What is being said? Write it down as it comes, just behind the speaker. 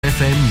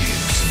FM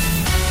News.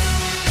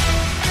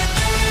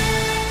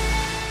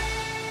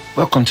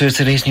 Welcome to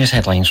today's news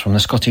headlines from the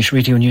Scottish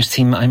Radio News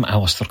team. I'm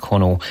Alistair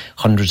Connell.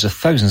 Hundreds of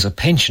thousands of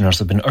pensioners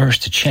have been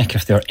urged to check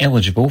if they're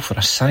eligible for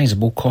a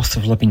sizable cost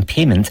of living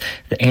payment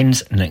that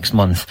ends next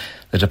month.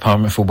 The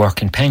Department for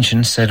Work and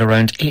Pensions said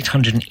around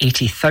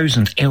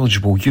 880,000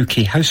 eligible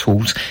UK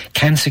households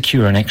can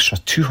secure an extra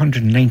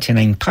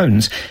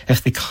 £299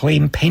 if they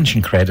claim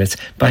pension credit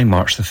by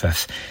March the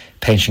 5th.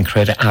 Pension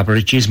credit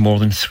averages more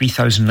than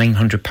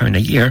 £3,900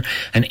 a year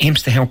and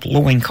aims to help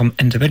low-income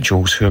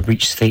individuals who have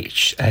reached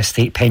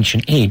state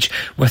pension age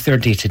with their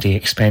day-to-day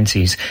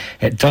expenses.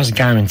 It does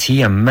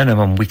guarantee a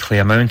minimum weekly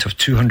amount of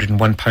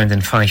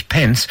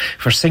 £201.05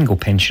 for single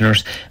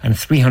pensioners and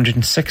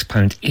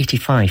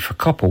 £306.85 for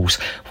couples,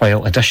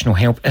 while additional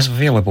help is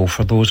available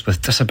for those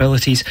with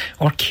disabilities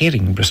or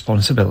caring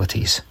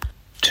responsibilities.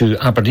 Two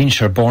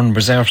Aberdeenshire-born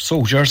reserve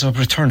soldiers have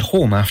returned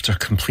home after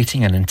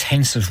completing an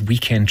intensive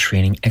weekend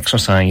training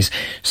exercise.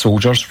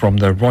 Soldiers from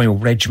the Royal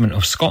Regiment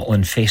of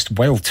Scotland faced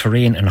wild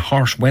terrain and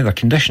harsh weather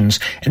conditions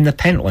in the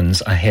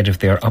Pentlands ahead of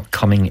their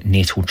upcoming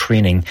NATO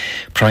training.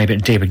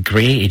 Private David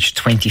Gray, aged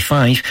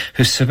 25,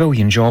 whose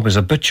civilian job is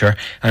a butcher,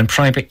 and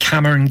Private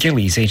Cameron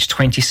Gillies, aged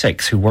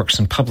 26, who works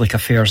in public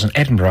affairs in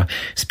Edinburgh,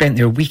 spent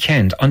their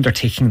weekend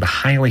undertaking the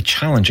highly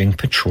challenging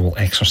patrol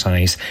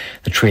exercise.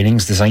 The training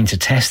is designed to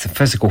test the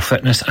physical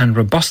fitness and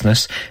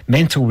robustness,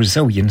 mental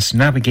resilience,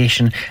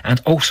 navigation and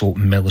also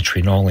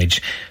military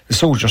knowledge. The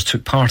soldiers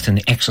took part in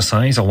the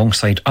exercise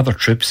alongside other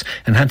troops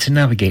and had to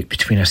navigate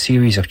between a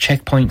series of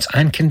checkpoints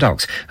and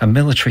conduct a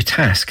military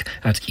task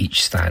at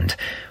each stand.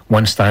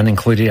 One stand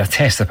included a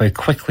test of how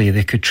quickly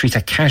they could treat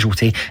a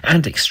casualty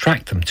and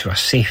extract them to a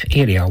safe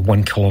area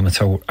 1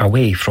 kilometre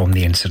away from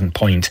the incident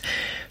point.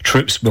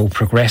 Troops will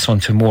progress on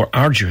to more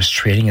arduous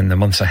training in the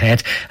months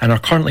ahead and are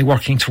currently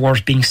working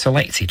towards being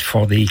selected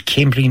for the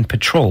Cambrian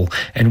Patrol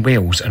in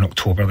Wales in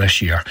October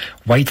this year,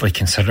 widely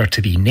considered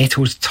to be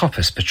NATO's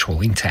toughest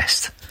patrolling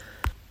test.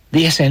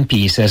 The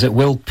SNP says it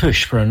will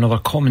push for another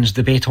Commons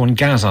debate on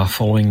Gaza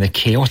following the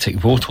chaotic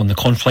vote on the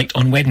conflict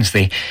on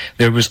Wednesday.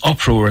 There was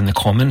uproar in the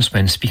Commons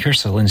when Speaker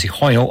Sir Lindsay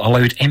Hoyle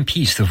allowed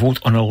MPs to vote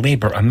on a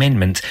Labour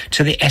amendment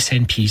to the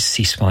SNP's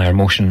ceasefire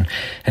motion.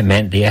 It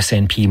meant the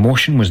SNP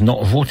motion was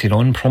not voted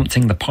on,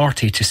 prompting the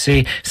party to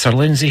say Sir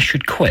Lindsay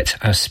should quit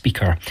as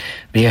Speaker.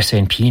 The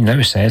SNP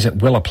now says it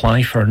will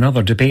apply for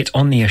another debate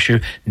on the issue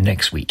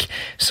next week.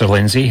 Sir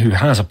Lindsay, who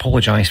has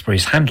apologised for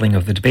his handling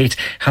of the debate,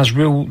 has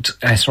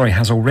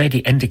already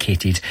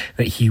indicated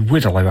that he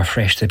would allow a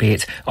fresh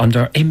debate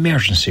under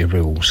emergency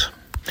rules.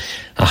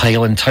 The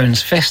Highland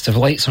Town's festive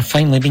lights are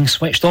finally being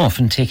switched off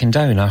and taken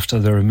down after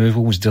the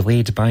removal was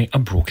delayed by a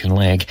broken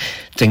leg.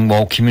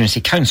 Dingwall Community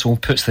Council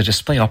puts the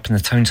display up in the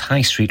town's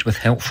high street with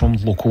help from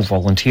local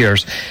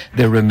volunteers.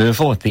 The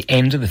removal at the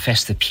end of the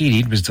festive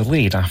period was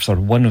delayed after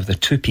one of the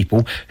two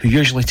people who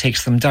usually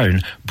takes them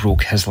down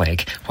broke his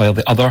leg, while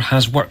the other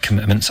has work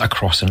commitments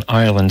across in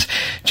Ireland.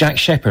 Jack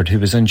Shepherd, who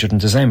was injured in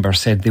December,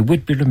 said they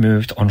would be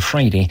removed on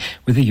Friday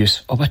with the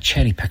use of a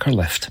cherry picker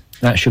lift.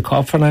 That's your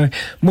call for now.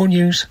 More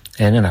news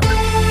in an hour.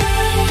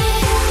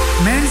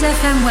 Mearns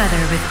FM weather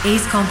with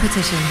Ace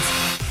Competitions.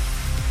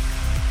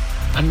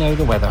 And now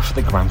the weather for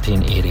the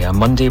Grampian area.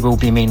 Monday will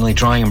be mainly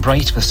dry and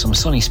bright with some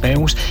sunny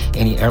spells.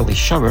 Any early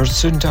showers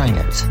soon dying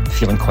out.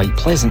 Feeling quite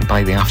pleasant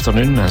by the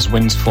afternoon as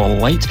winds fall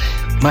light.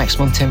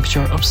 Maximum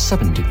temperature of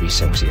 7 degrees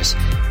Celsius.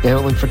 The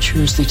outlook for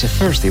Tuesday to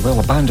Thursday, well,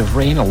 a band of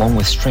rain along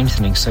with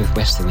strengthening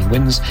southwesterly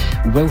winds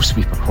will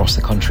sweep across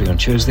the country on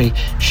Tuesday.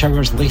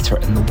 Showers later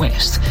in the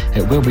west.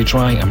 It will be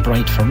dry and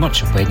bright for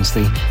much of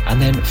Wednesday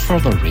and then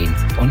further rain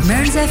on Thursday.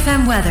 Mearns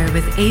FM weather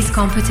with Ace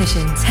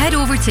Competitions. Head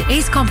over to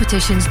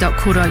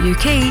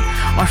acecompetitions.co.uk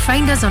or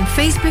find us on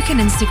Facebook and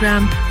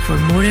Instagram for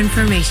more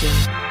information.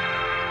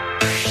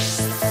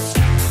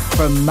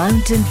 From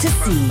mountain to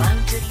sea,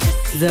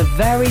 the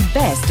very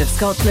best of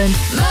Scotland.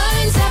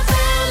 Mearns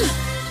FM.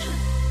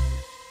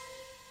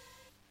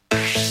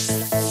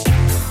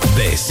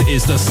 This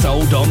is the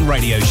Sold On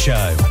Radio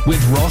Show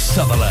with Ross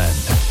Sutherland.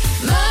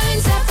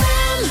 Mearns FM.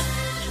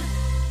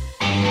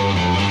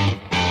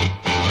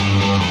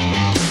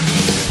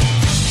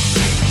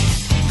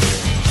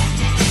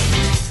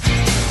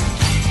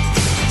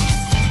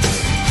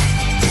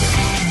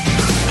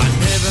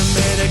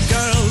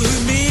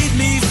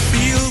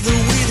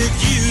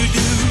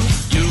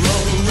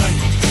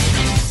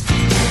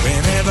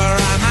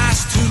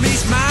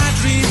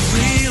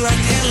 I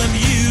tell him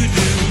you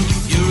do,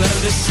 you're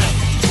out of sight.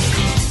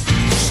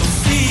 So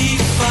 3,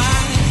 5,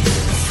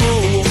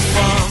 4,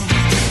 1.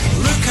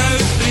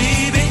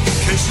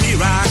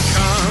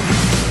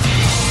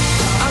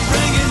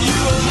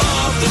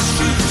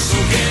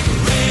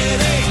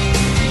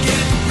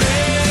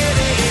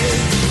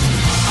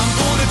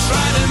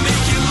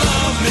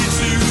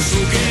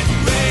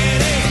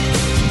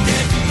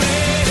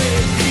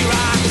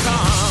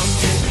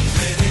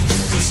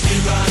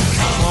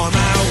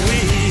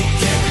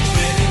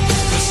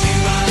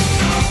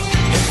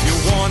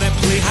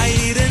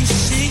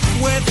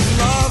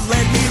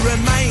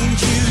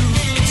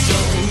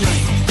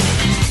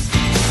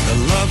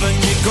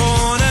 loving you're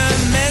gonna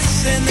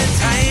miss in the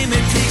time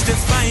it takes to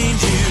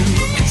find you.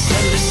 It's so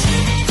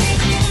listen.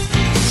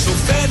 So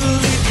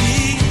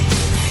fiddly-dee,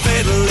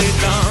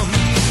 fiddly-dum.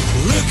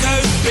 Look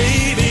out,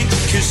 baby,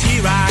 'cause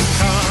here I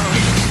come.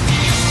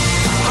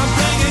 I'm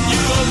bringing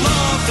you a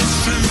love that's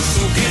true,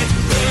 so get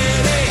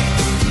ready,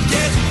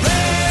 get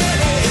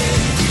ready.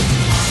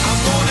 I'm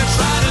gonna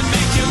try to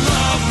make you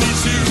love me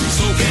too,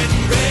 so get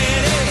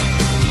ready,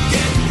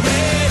 get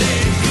ready.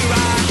 Here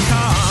I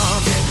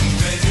come, get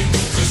ready,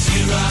 'cause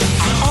here I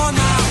come. I'm on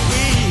my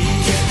way,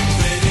 get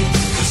ready,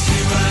 'cause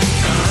here I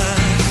come.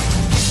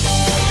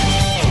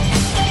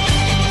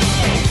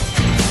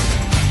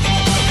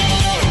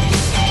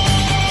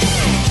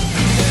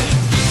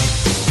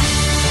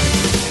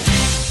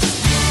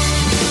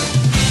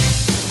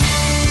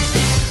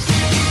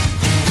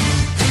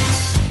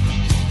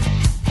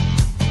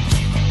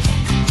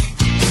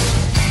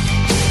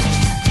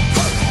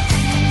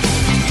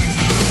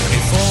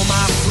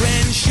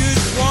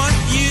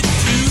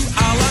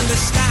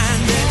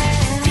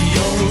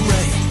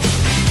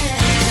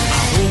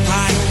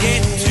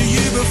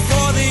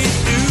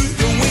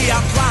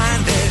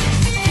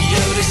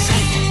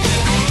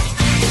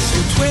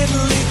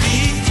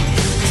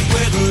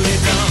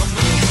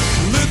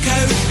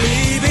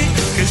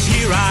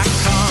 Here I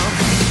come.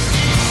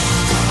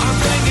 I'm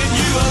bringing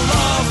you a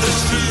love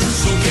that's true,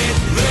 so get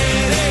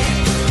ready,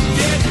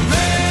 get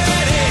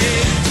ready.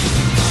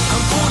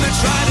 I'm gonna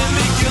try to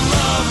make you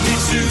love me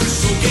too,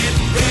 so get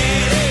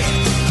ready,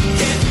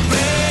 get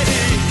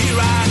ready. Here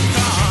I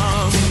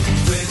come,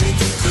 ready,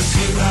 'cause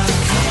here I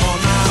come. On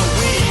my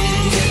way,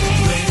 get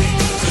ready,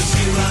 'cause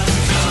here I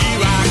come.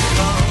 Here I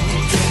come,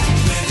 get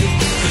ready,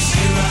 'cause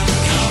here I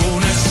come. I'm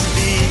gonna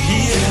stay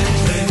here,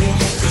 ready,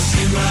 'cause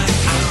here I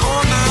come. I'm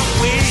on my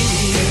way.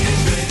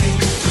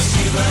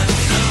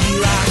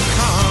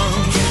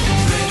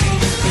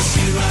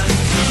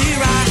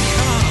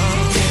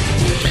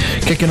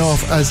 Kicking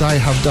off, as I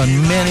have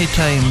done many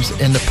times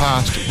in the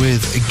past,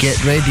 with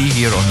Get Ready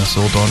here on the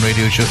Soul Dawn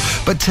Radio Show.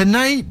 But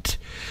tonight,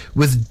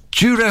 with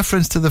due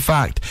reference to the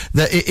fact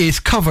that it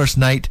is covers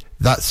night,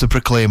 that's the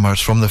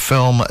Proclaimers from the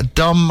film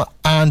Dumb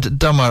and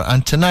Dumber.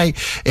 And tonight,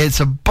 it's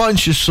a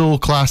bunch of soul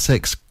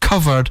classics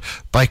covered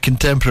by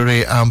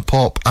contemporary and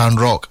pop and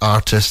rock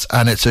artists.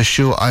 And it's a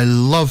show I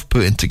love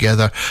putting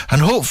together.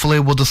 And hopefully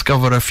we'll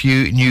discover a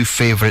few new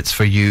favourites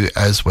for you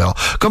as well.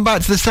 Going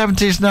back to the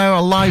 70s now,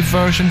 a live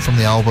version from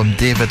the album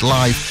David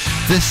Live.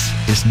 This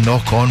is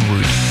Knock on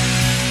Wood.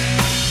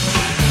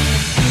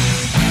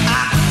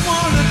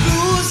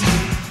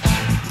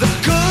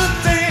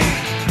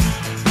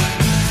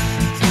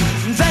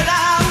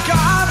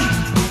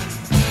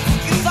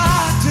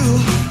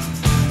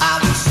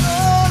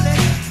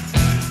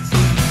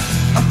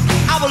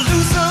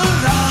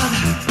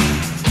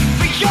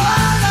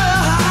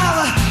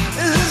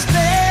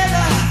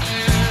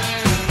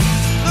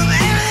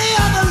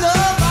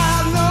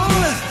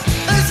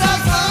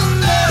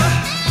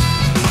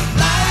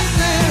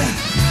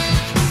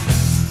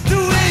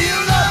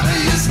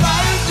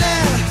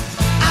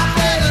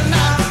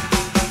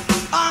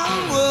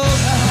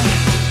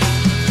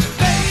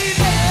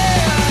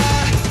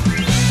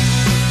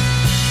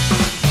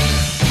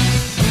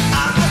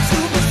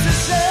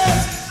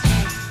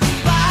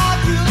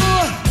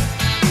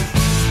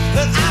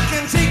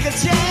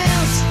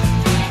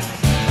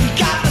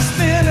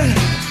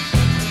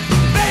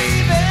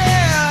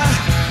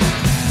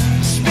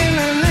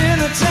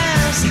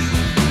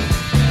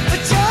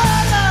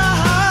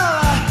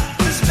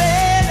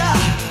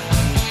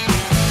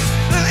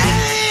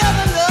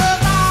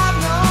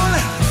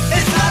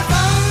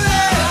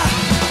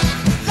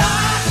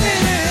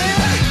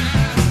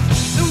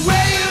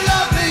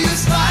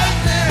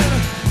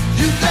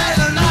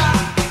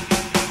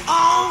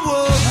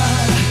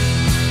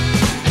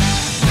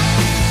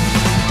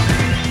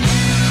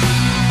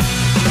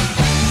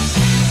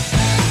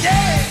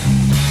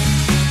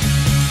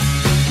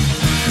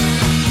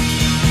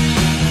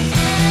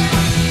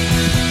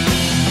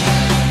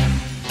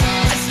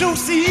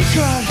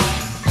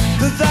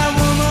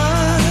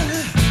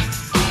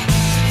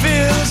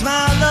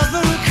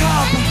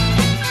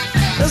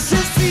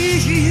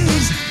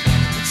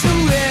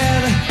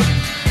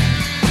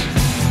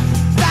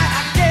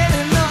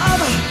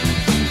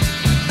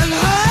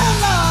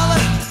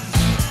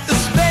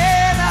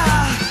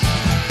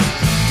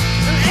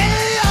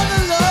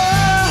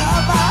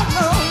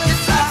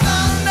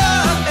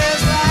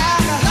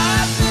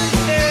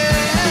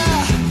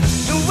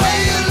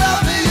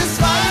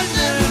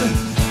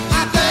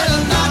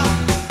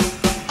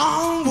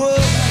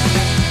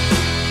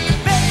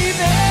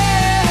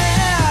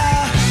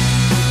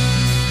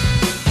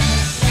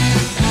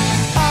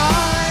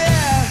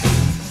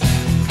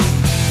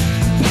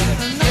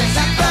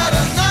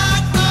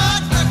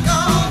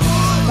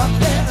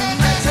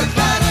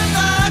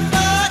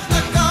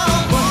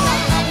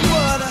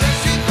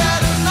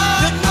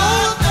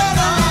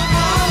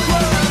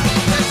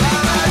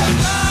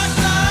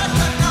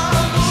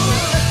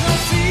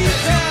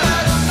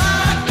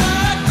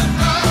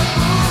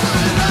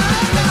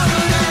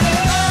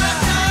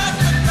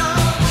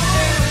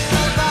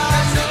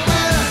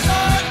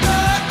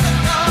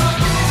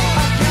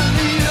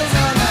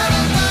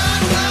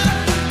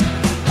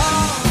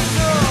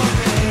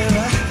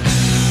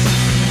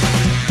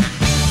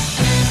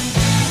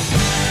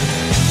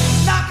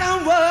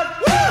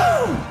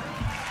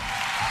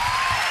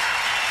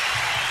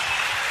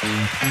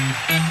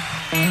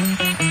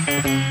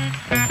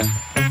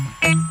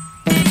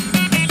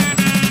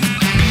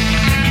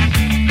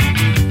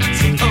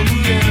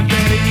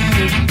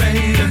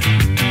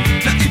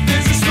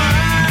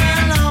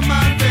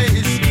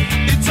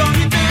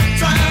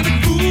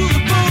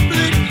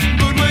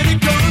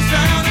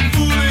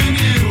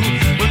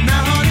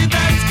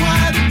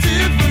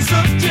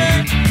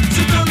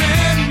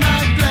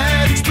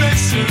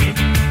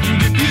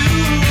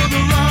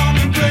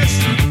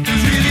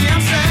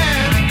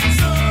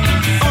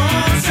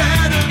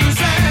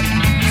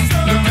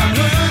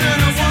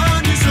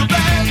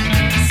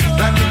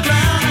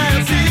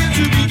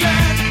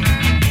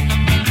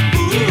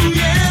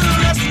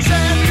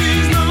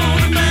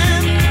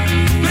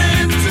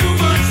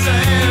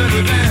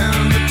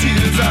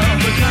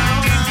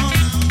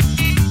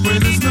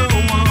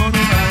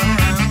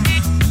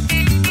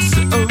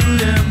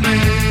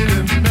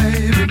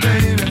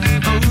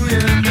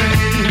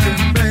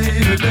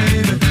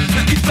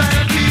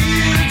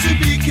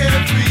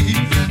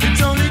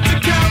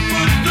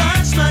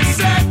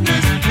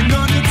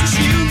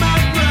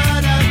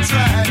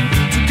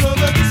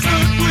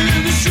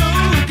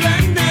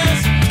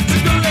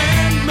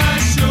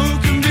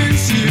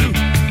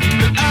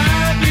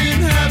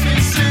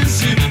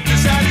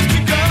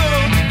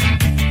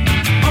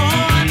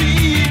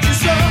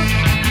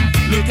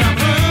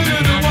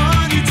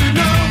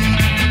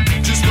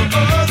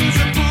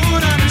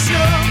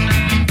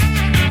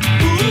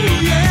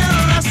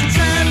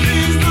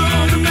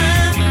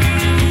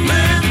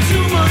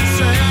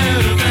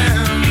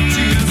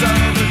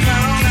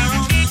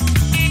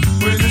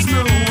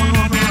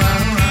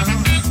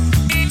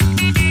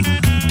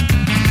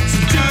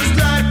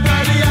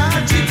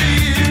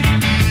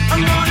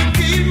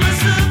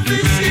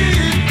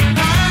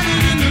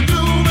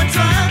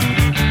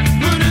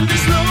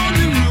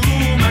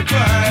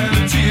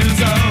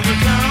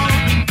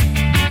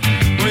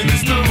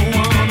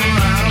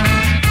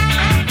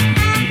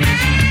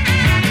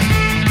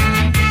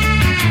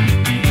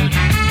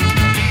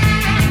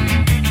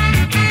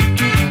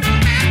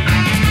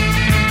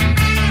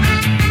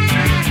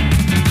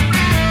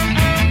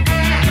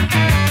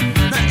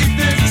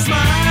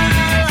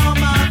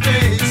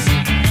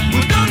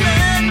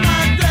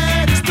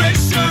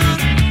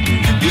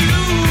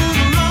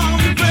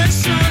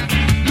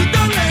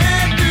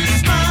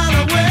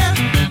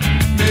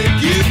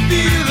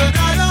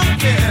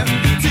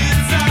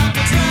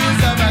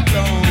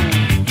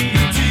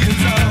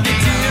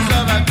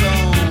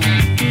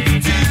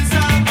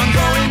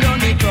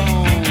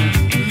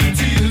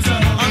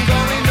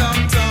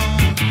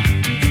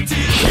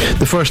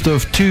 First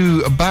of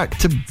two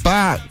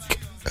back-to-back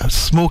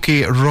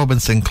Smokey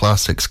Robinson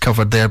classics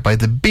covered there by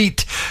The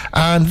Beat,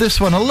 and this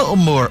one a little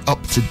more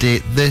up to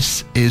date.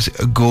 This is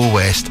Go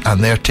West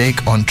and their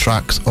take on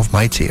Tracks of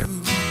My Tear.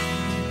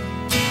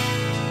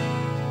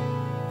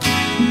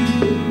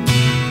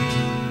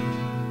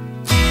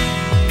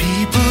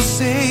 People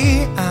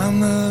say I'm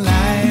the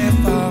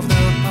life of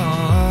the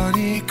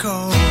party,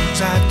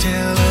 'cause I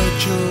tell a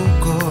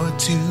joke or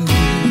two.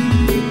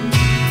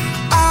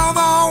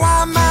 Although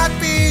I might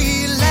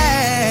be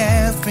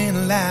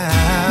laughing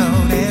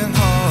loud and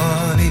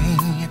hearty,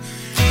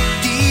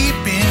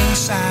 deep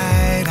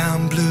inside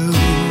I'm blue.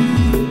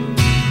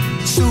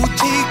 So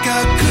take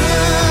a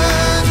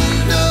good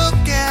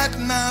look at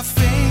my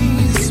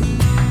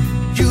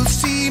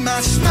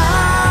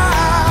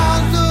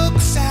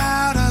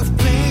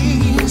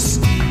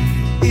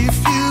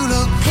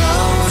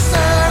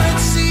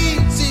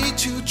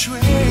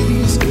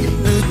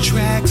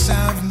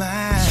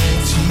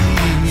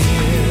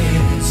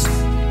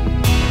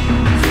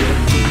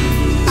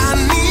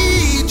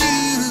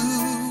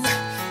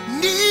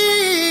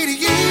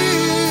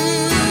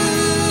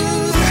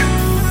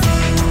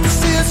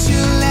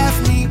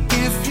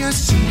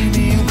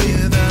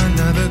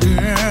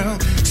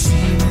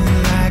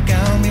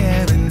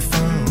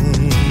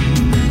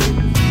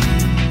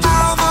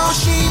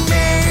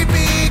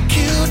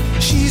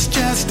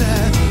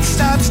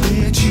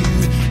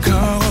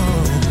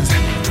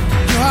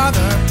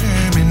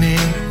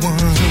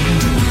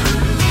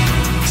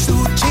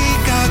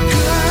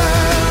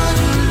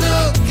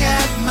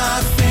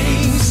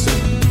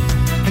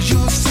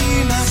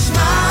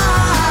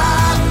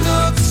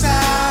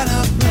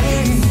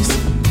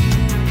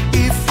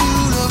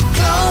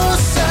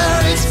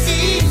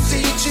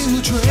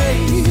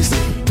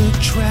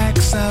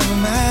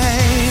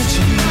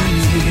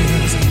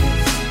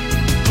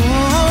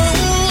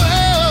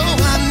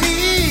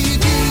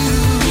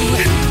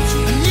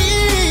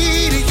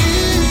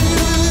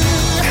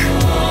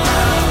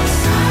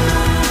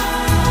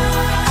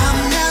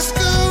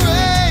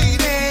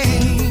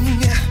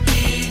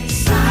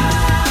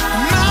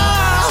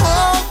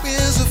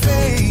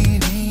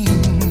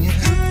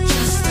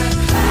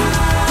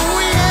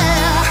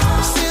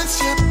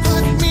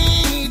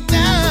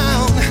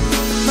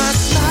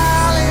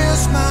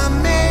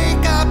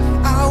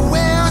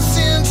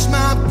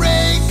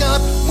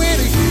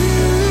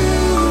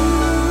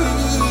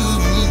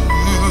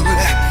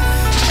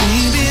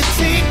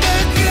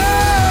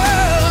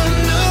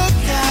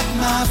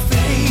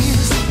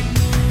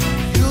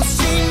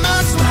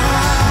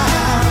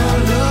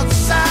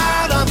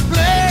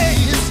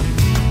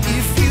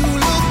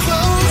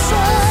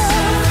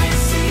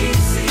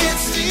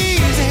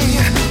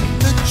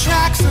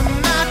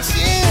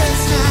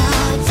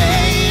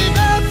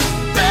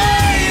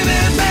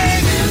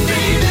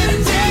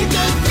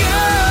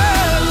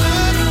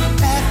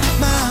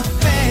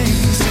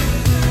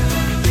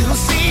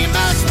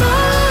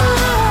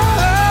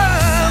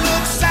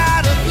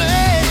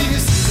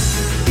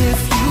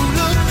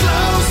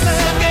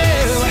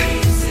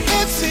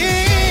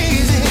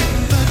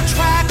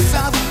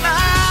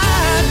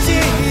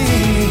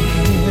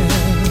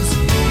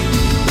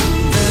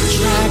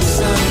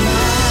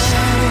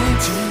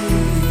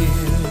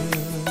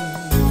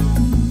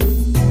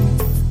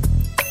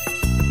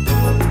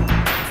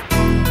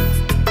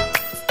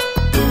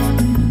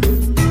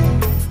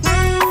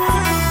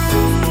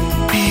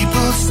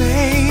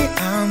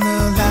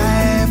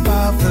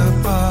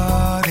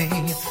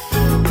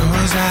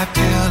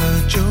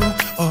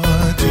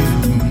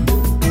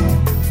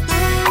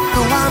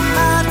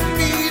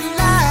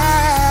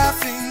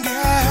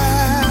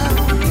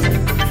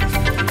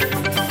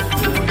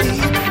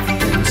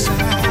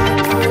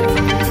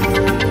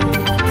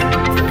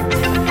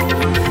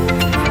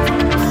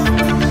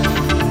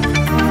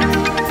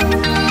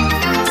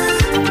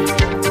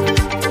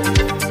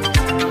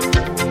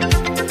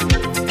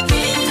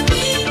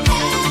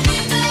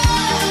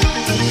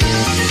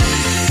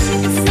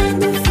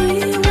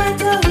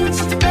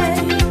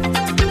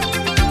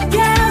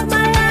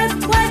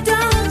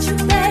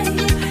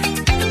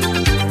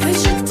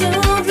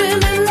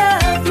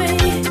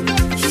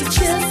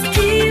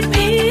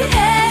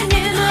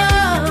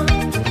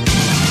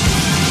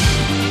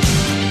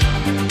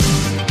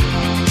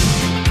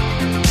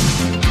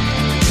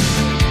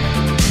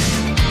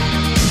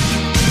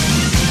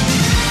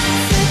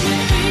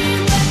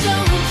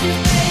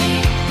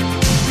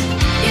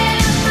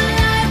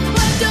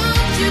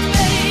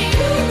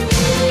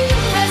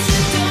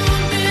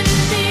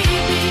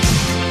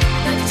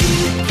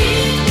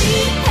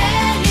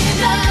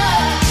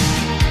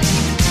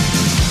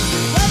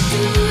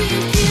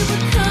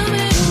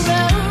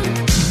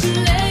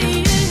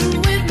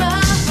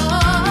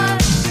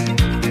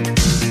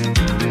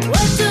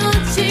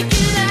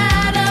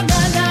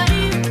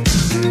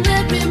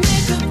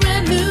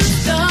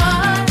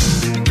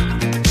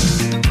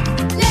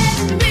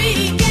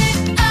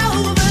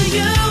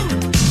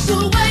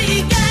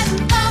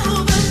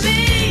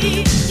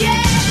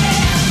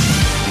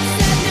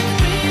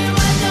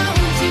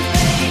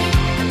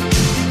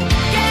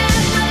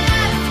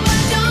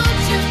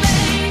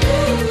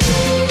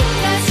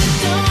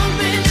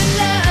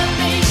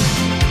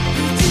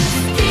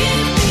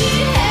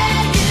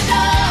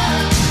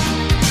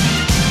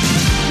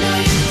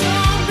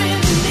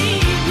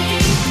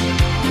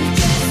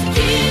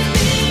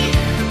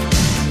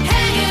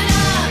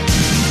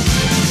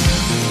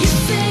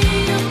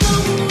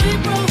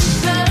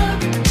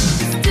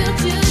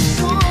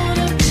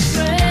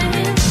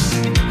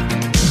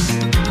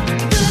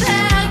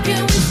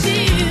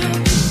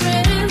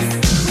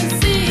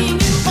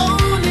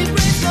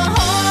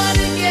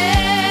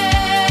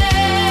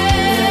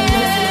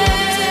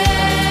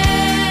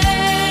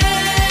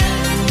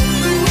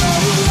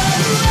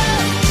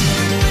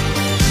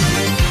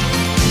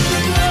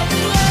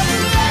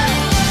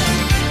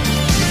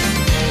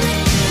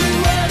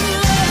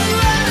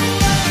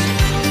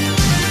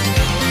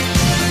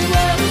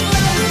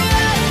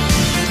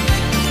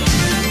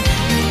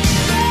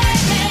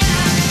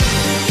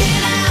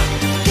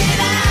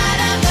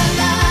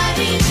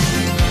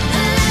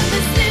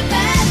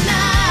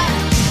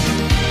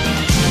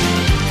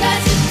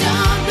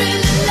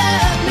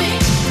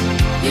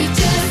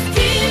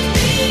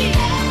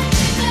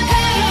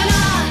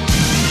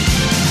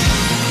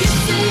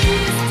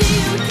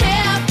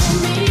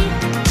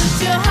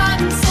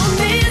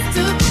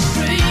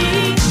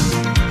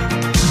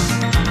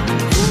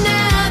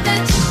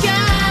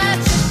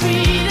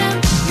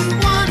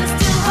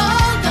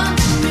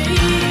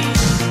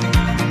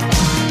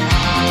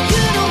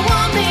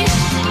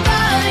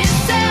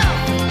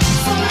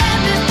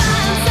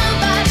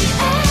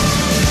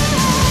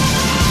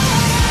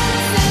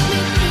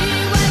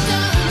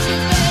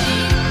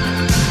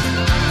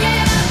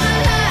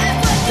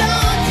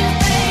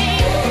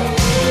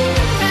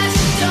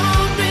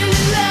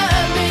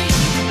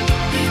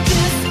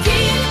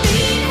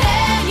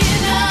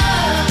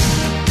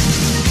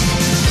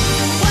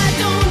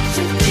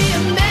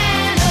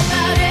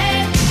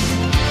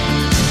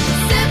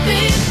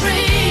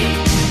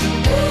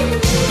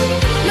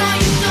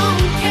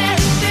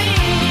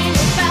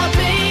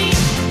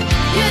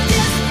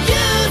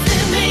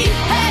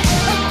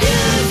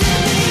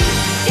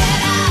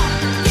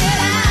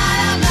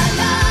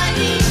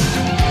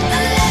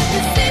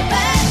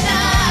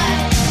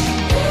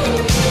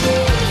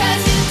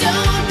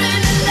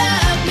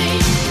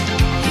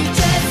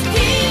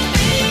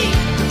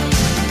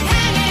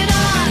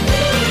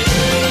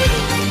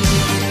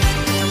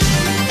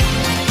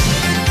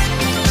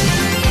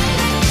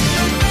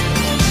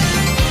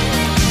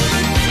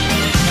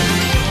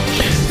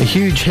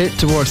huge hit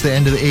towards the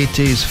end of the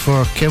 80s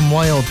for Kim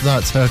Wilde.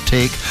 That's her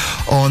take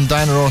on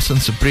Diana Ross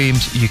and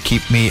Supremes' You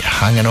Keep Me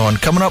Hanging On.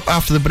 Coming up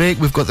after the break,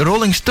 we've got the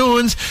Rolling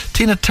Stones,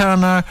 Tina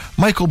Turner,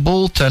 Michael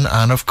Bolton,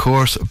 and of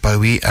course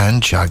Bowie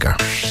and Jagger.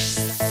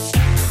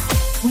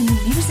 When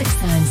the music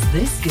sounds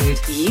this good,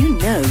 you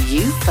know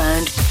you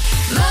found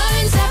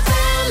Mearns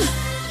FM.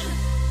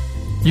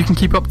 You can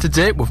keep up to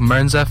date with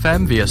Mearns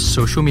FM via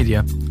social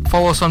media.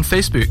 Follow us on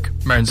Facebook,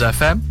 Mearns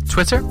FM,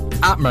 Twitter,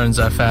 @Mearns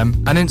FM,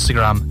 and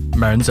Instagram,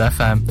 Mearns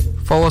FM.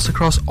 Follow us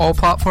across all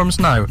platforms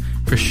now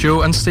for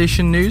show and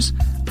station news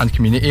and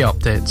community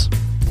updates.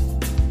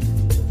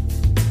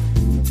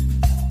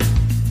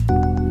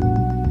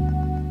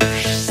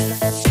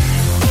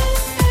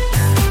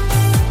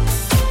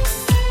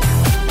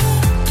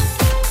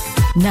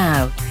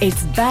 Now,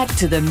 it's back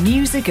to the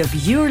music of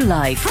your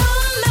life. From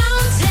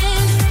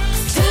mountain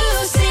to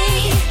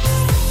sea,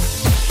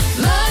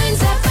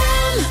 Mearns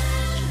FM.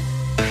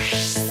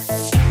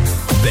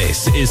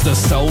 This is the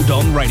Soul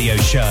Don Radio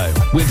Show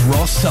with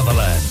Ross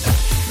Sutherland.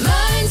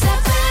 Mearns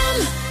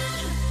FM.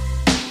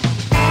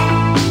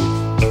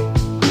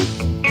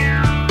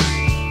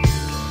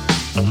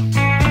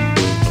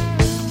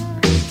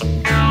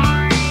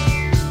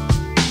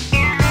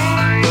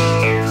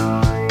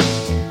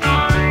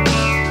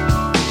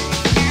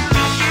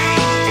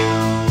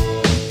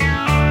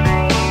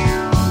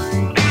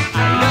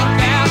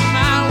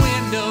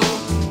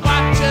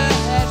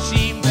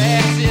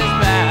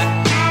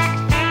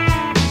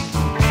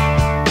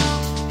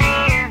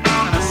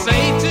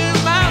 Say to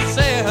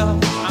myself,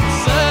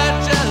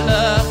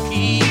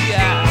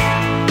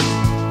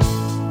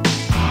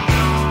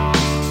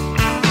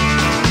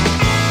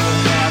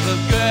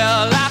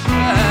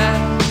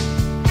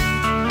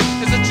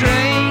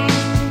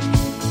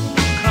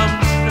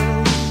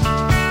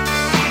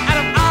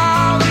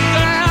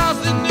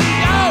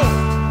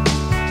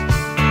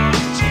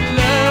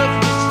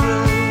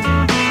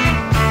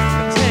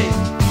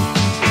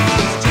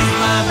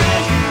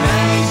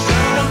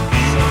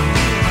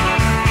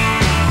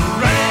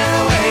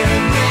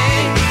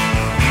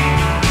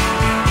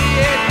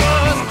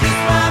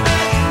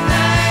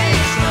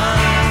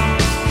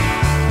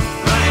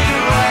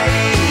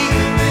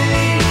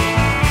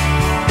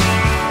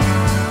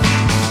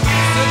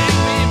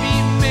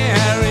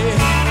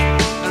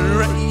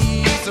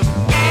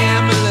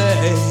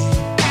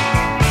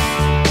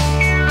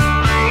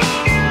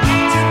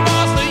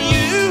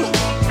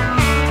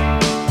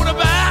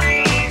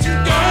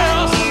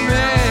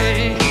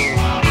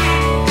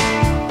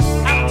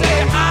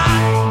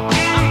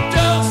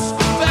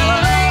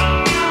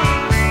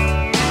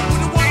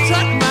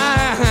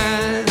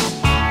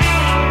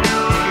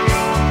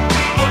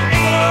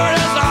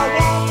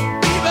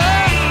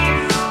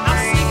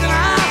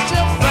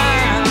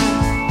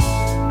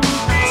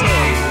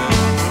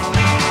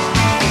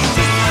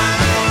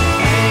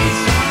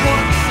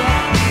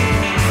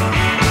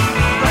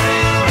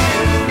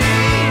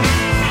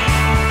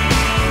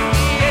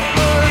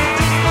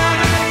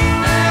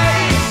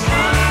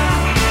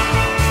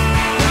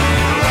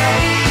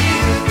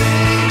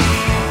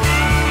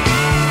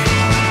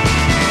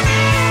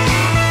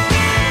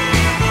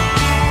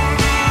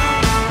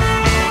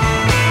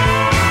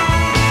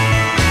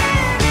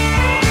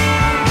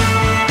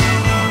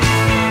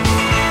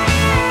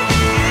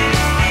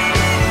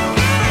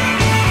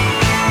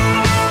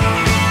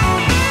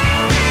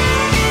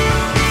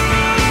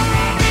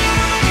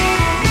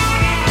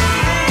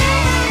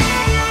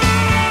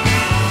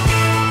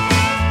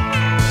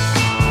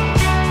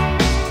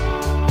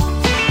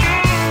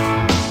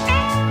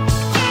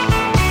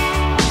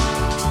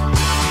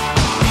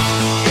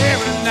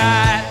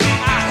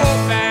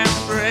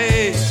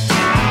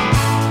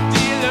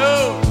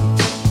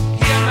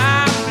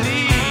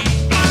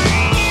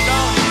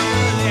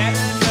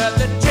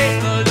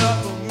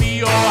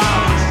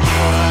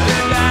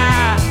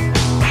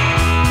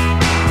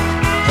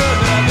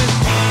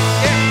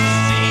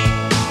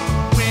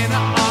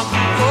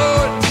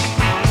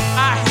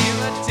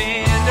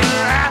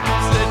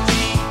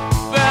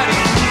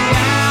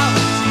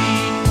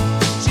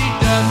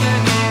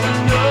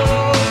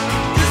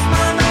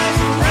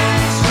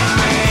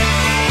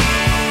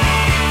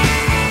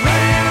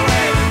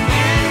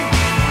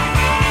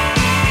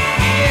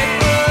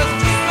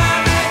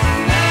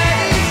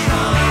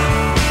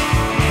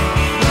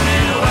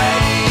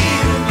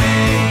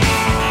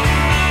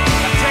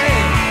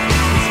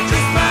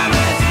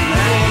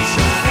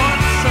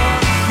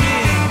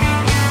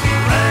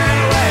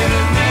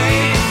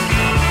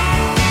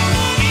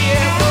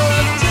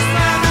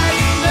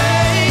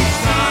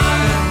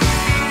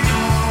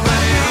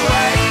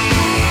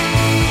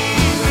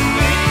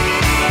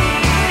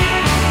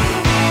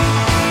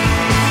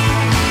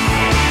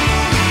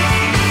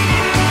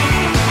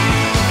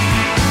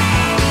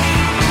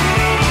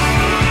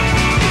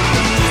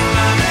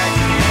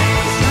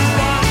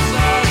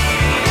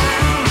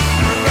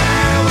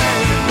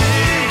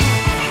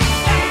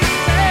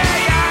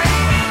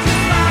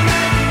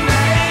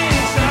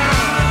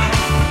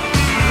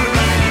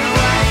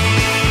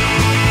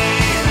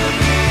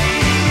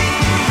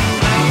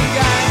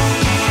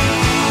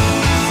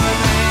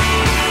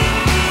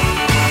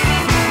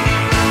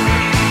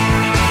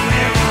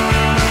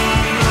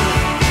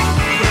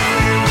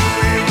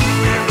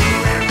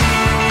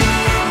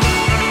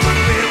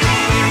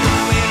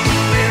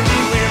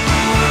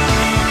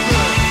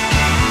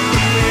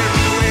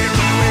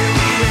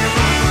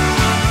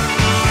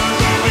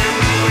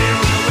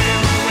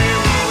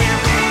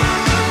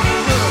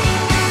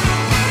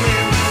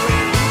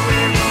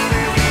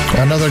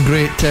 Another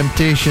great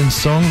Temptations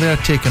song there,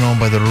 taken on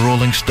by the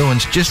Rolling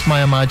Stones. Just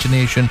My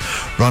Imagination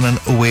running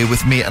away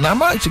with me. And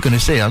I'm actually going to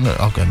say, I'll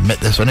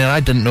admit this one, I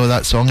didn't know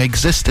that song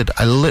existed.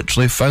 I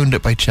literally found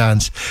it by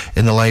chance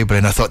in the library,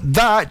 and I thought,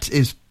 that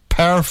is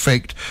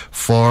perfect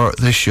for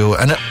the show,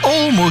 and it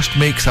almost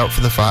makes up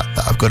for the fact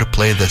that I've got to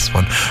play this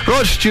one.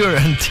 Rod Stewart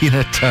and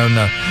Tina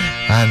Turner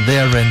and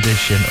their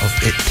rendition of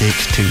It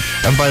Takes Two.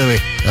 And by the way,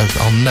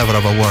 I'll never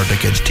have a word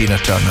against Tina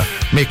Turner.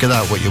 Make of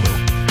that what you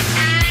will.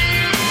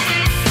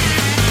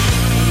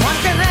 One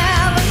can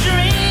have a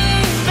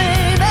dream,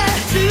 baby.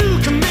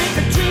 Two can make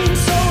a dream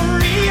so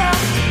real.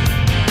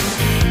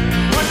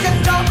 One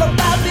can talk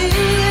about being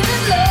in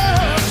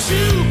love.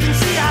 Two can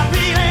see how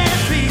really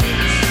feels.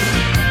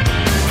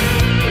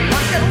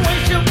 One can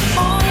wish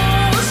upon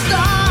a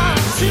star.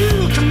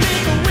 Two can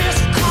make a wish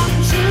come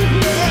true,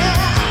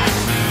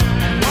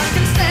 yeah. And one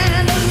can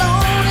stand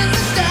alone in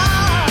the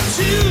dark.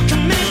 Two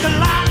can make a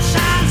light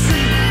shine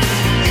through.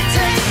 It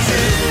takes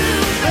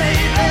two.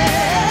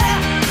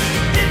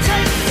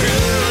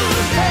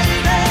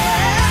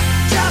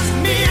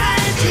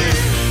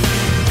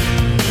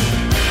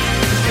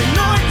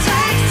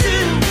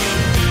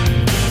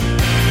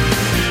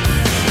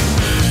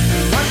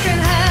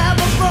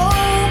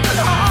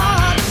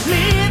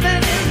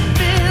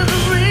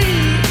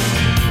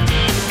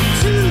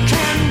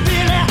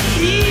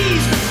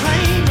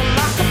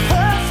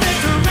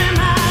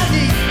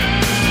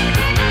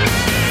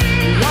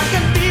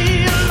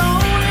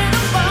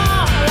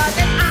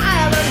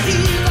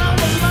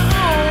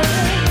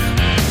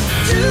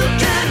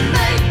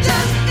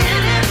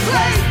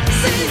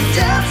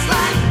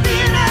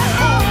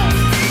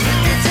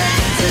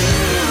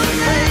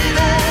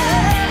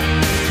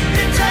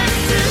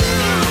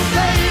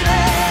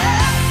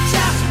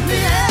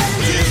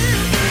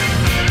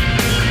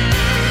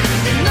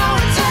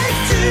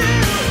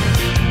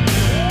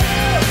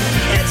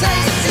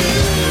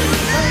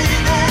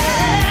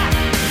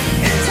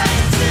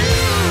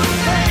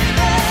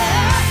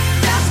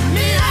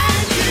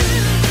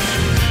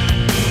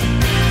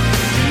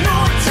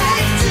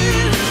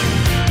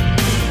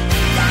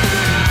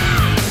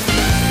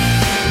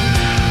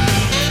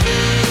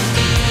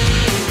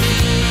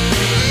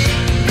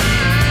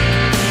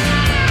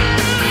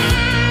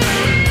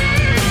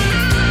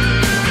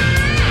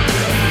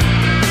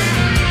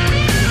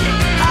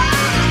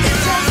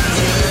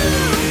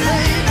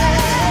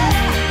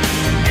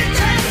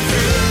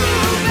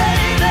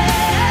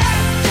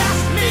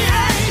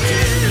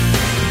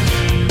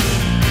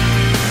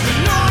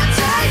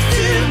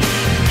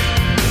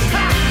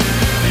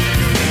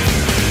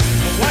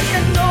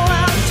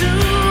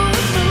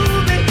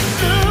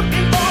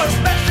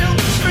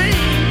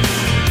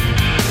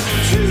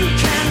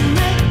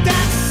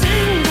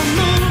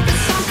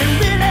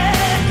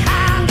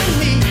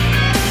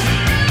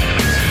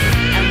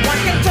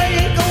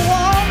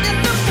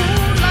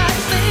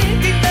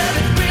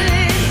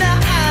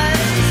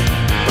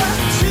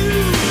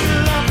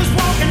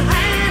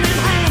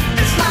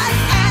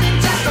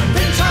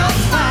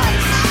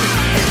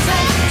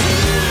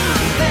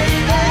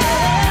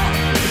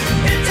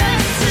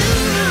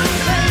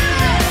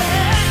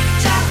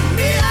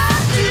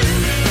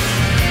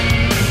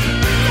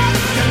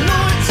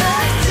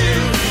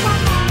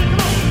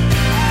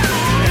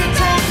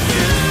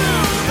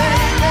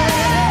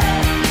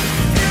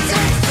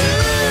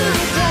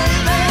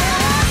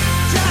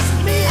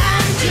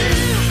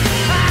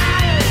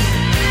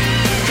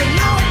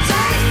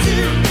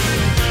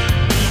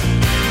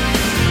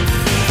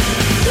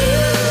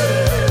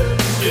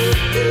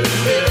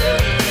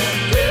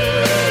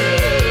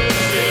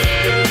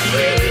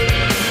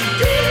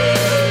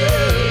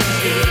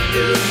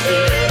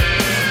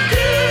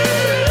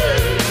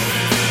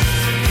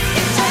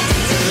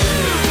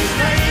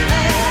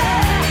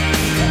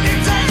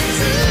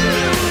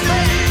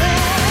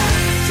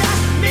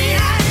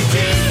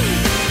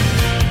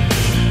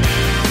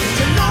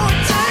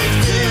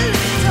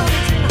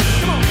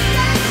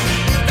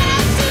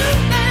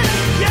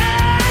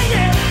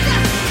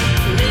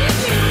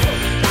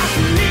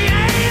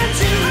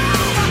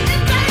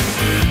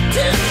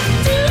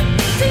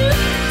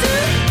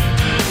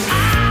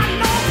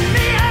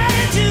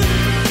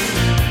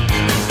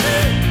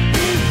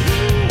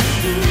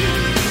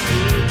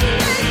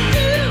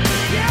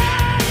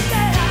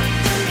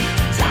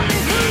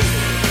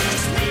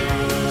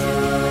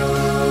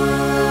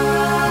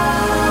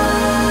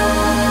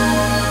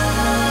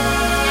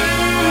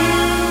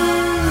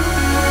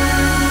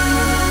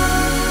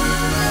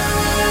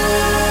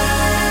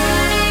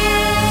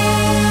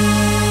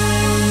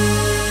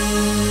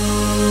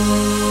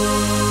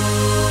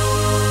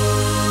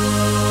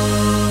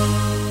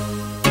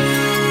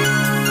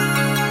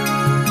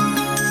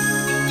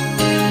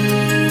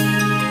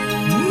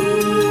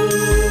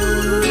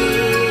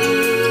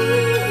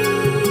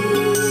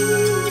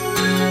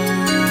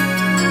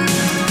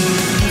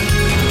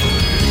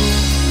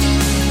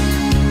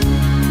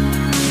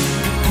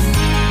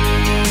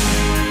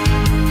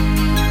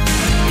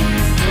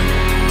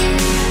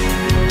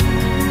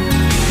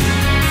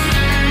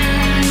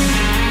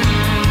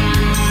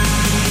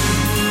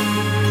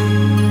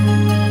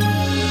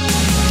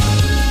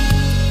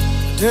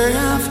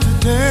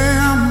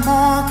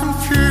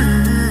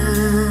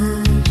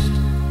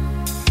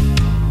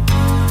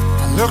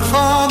 Look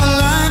for the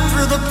light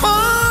through the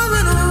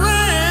pouring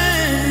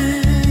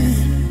rain.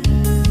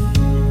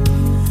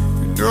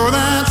 You know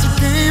that's a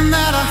game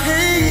that I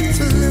hate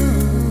to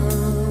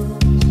lose.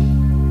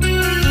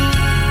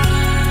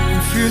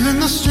 I'm feeling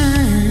the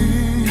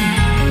strain,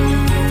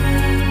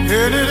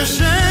 headed a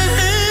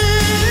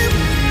shame.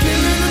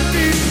 Killing the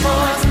deep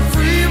voice and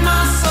free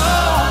my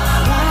soul. I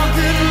wanna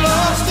get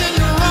lost in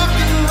your rock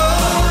and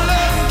roll.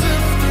 Let's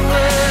drift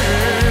away.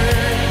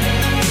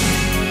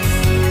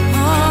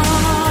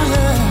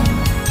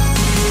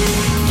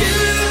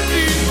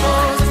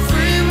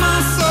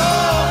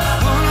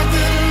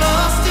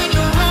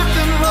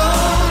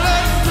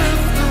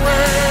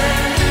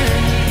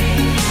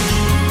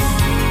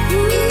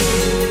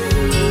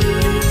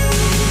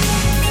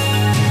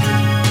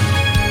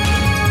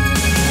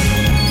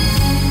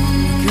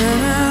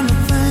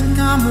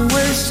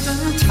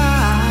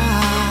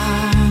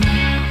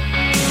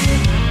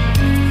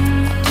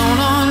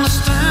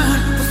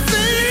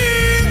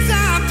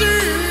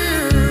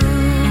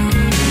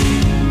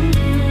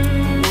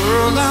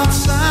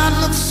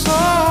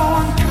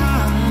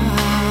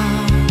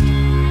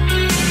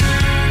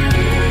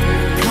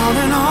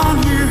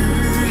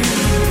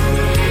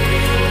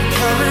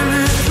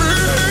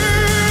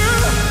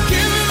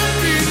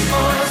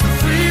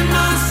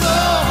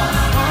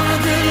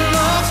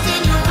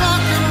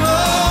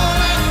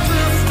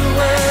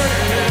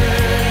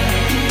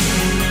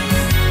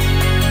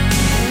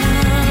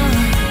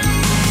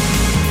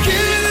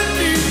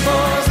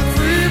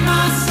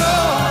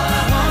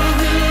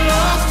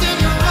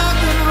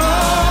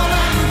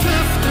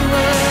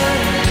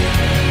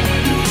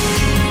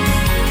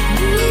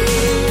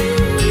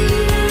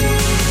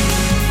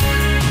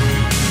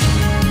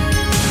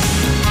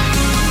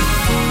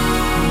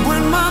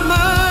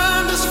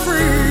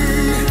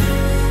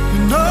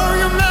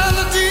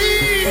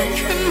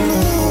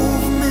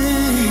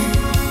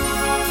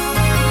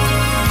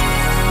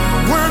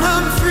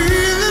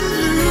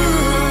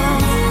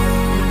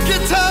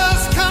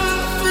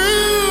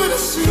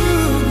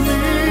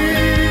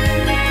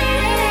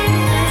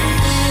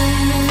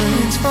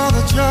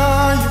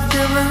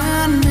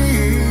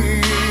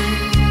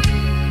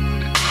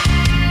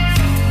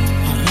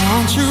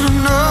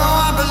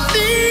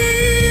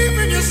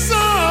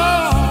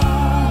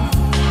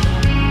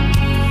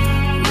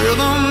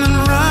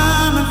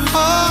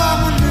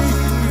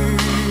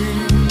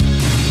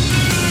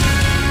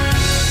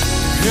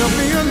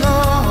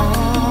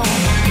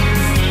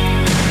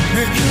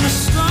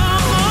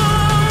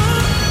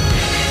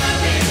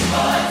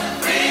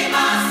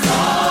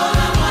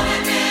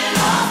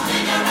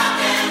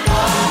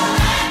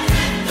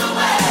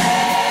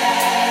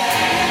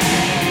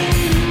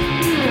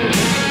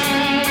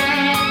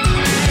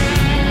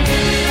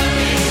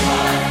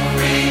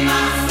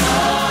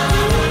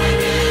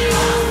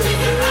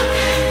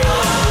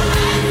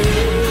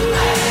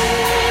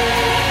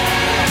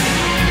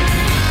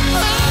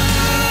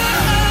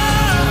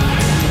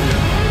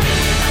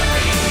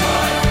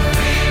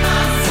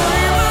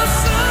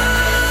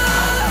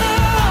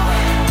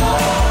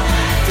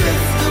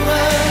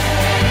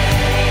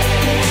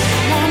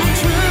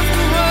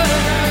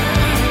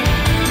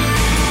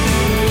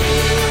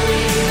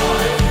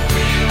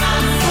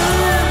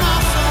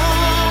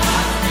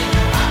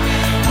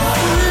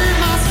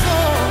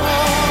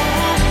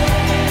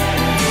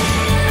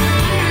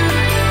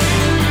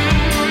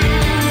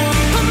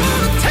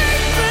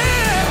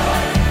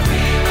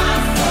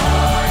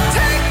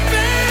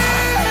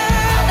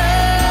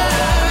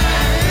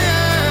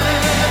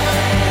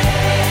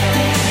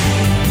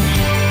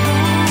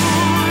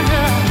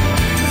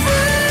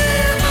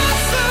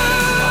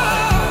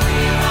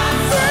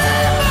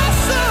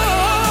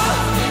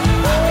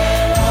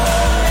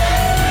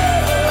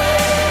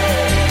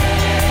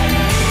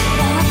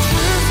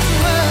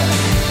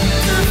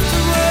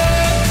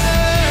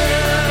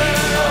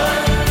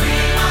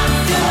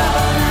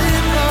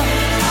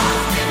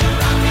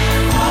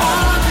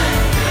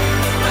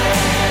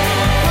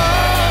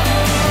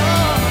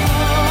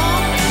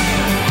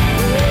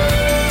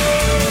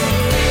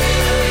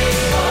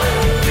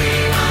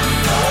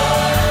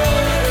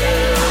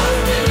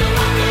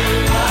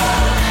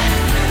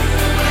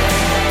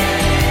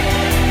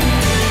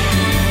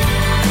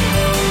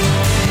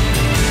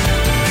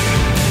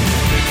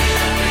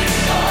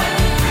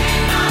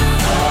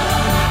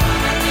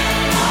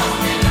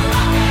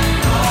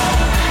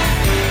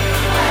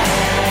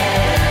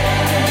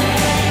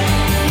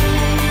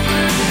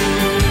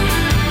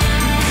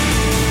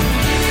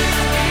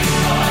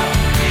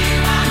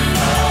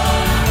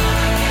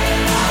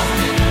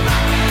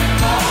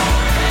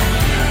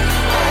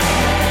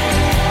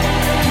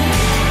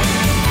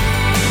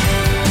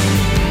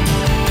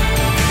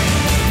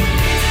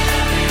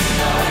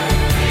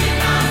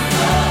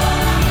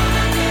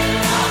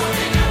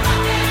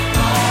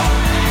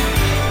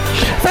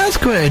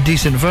 quite a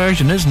decent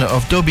version, isn't it,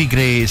 of Dobie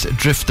Gray's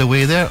Drift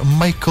Away there.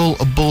 Michael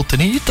Bolton,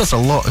 he does a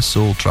lot of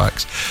soul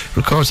tracks,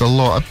 records a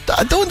lot.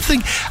 I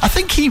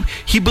think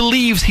he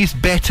believes he's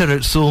better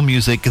at soul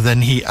music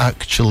than he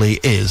actually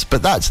is,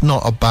 but that's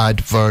not a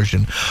bad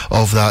version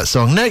of that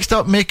song. Next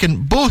up,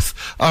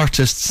 both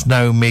artists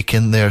now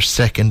making their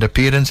second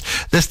appearance,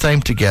 this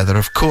time together,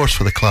 of course,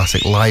 for the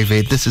classic Live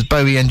Aid. This is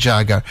Bowie and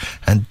Jagger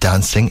and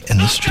Dancing in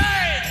the Street.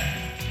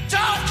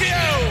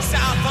 Tokyo,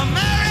 South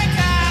America,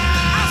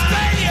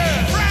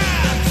 Australia,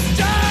 France,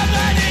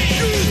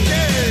 Germany,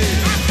 UK,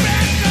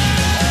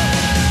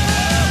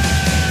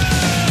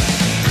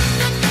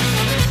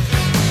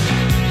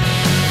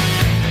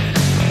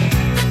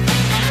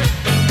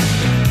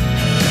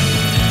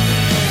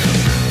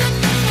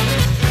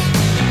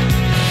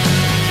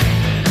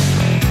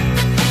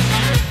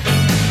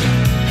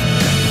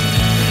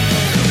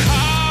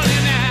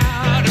 calling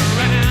out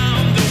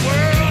around the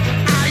world.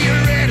 Are you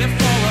ready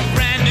for a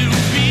brand new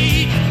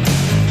beat?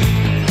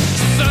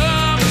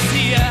 Summer's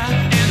here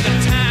and the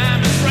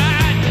time is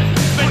right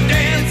for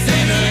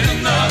dancing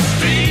in the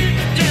street,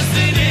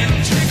 dancing in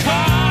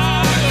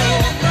Chicago,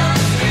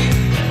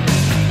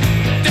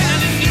 down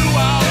in New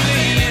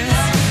Orleans,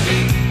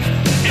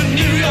 in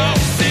New York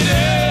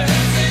City.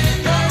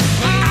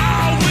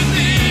 All we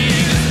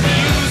need is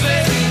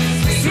music,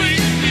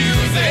 sweet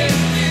music.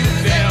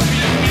 There'll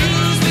be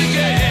music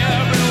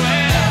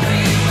everywhere.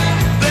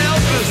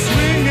 There'll be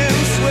swinging,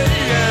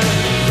 swaying,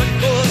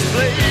 records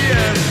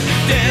playing,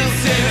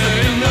 dancing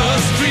in the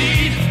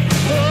street.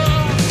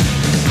 Oh,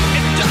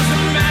 it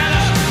doesn't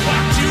matter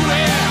what you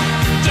wear,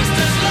 just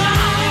as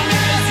long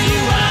as you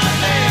are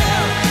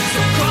there.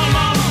 So come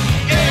on,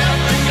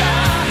 every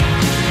guy,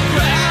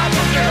 grab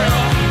a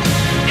girl.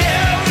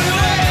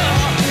 Everywhere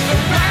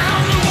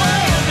around the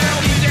world,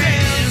 they'll be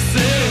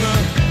dancing,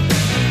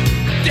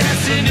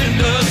 dancing in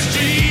the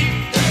street.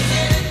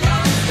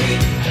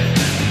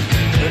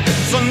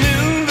 It's an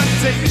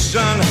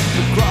invitation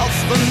across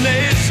the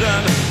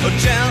nation, a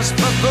chance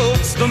for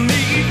folks to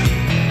meet.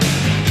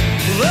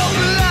 They'll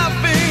be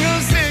laughing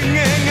and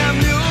singing and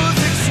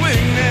music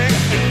swinging,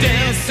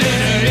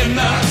 dancing in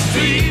the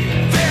street.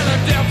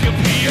 Philadelphia,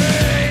 PA,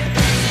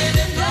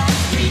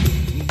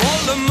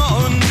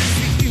 Baltimore, and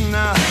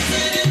Messina.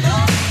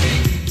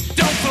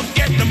 Don't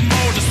forget the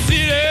Motor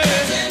City,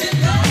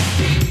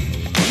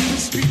 in the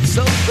streets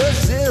of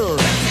Brazil,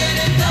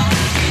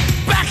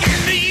 back in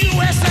the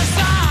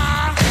USSR.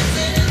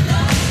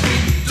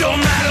 Don't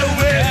matter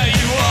where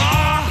you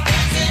are,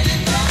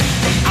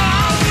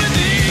 all we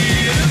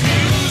need is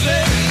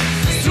music,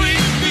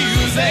 sweet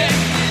music.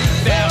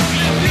 There'll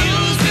be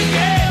music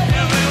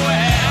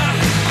everywhere.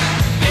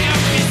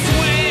 There'll be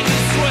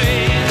swinging,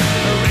 swaying,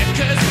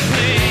 records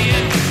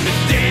playing,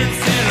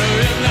 dancing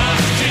in the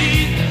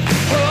street.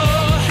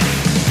 Oh,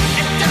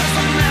 it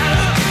doesn't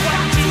matter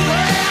what you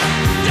wear,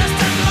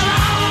 just as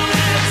long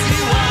as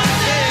you are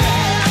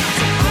there.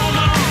 So come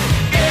on,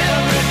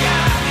 every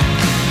guy,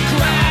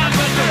 grab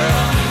a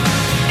girl.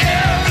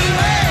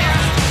 Everywhere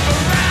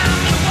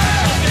around the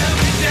world, they'll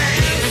be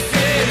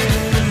dancing,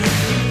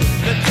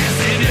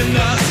 dancing in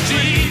the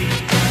street.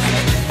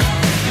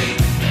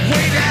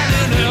 Way down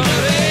in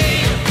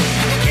LA,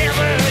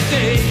 every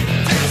day,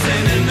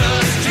 dancing in the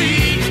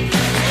street.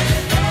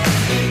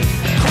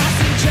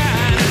 Crossing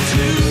China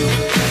too,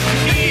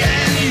 me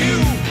and you,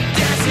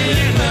 dancing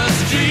in the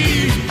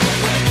street.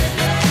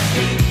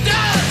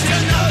 Don't you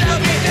know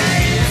they'll be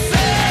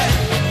dancing,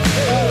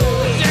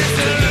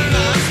 dancing in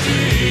the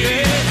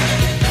street?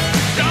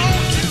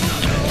 Don't you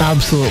know?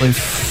 Absolutely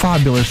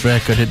fabulous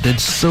record. It did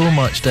so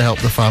much to help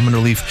the famine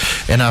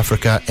relief in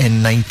Africa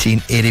in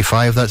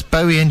 1985. That's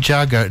Bowie and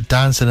Jagger,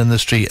 Dancing in the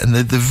Street. And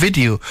the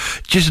video,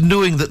 just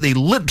knowing that they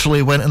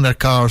literally went in their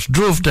cars,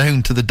 drove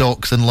down to the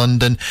docks in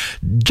London,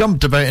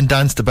 jumped about and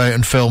danced about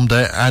and filmed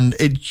it, and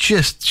it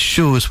just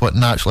shows what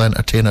natural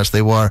entertainers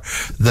they were.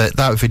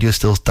 That video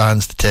still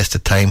stands the test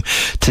of time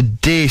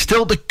today.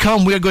 Still to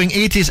come, we're going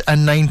 80s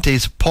and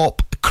 90s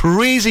pop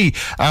crazy.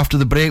 After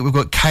the break, we've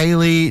got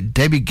Kylie,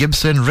 Debbie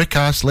Gibson, Rick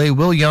Astley,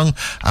 Will Young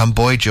and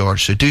Boy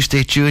George. So do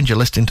stay tuned. You're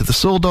listening to the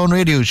Soul Dawn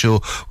Radio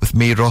Show with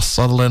me, Ross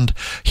Sutherland,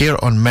 here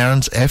on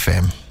Mearns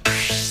FM.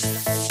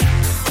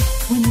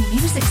 When the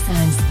music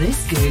sounds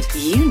this good,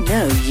 you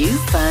know you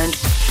found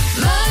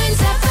Mearns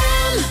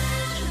FM.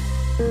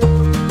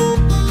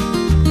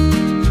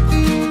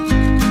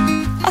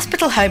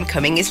 Hospital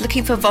Homecoming is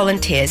looking for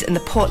volunteers in the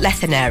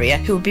Portlethen area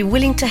who would be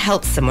willing to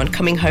help someone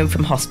coming home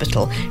from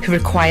hospital who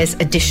requires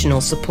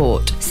additional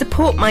support.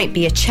 Support might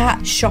be a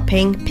chat,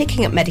 shopping,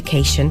 picking up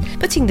medication,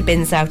 putting the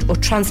bins out or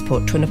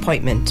transport to an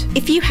appointment.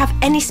 If you have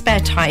any spare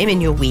time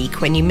in your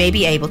week when you may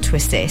be able to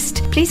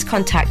assist, please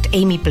contact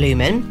Amy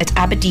Blumen at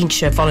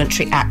Aberdeenshire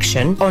Voluntary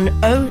Action on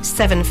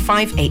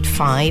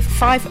 07585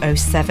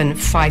 507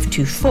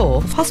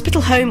 524.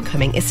 Hospital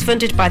Homecoming is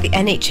funded by the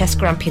NHS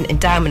Grampian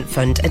Endowment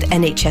Fund and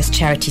NHS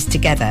Charities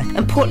Together,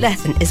 and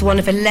Portlethen is one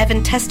of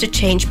 11 test of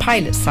change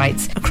pilot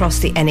sites across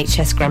the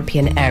NHS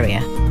Grampian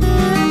area.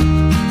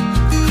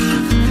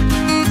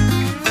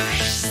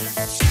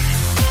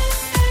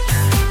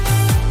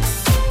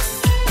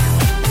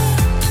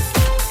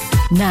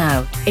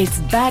 Now, it's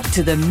back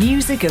to the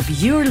music of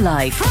your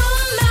life. From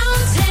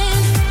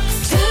mountain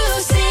to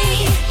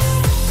sea,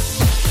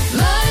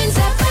 Mearns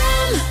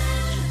FM.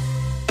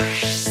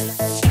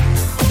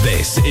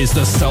 This is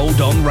the Soul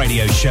Don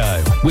Radio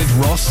Show with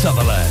Ross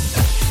Sutherland.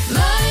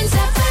 Mearns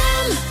FM.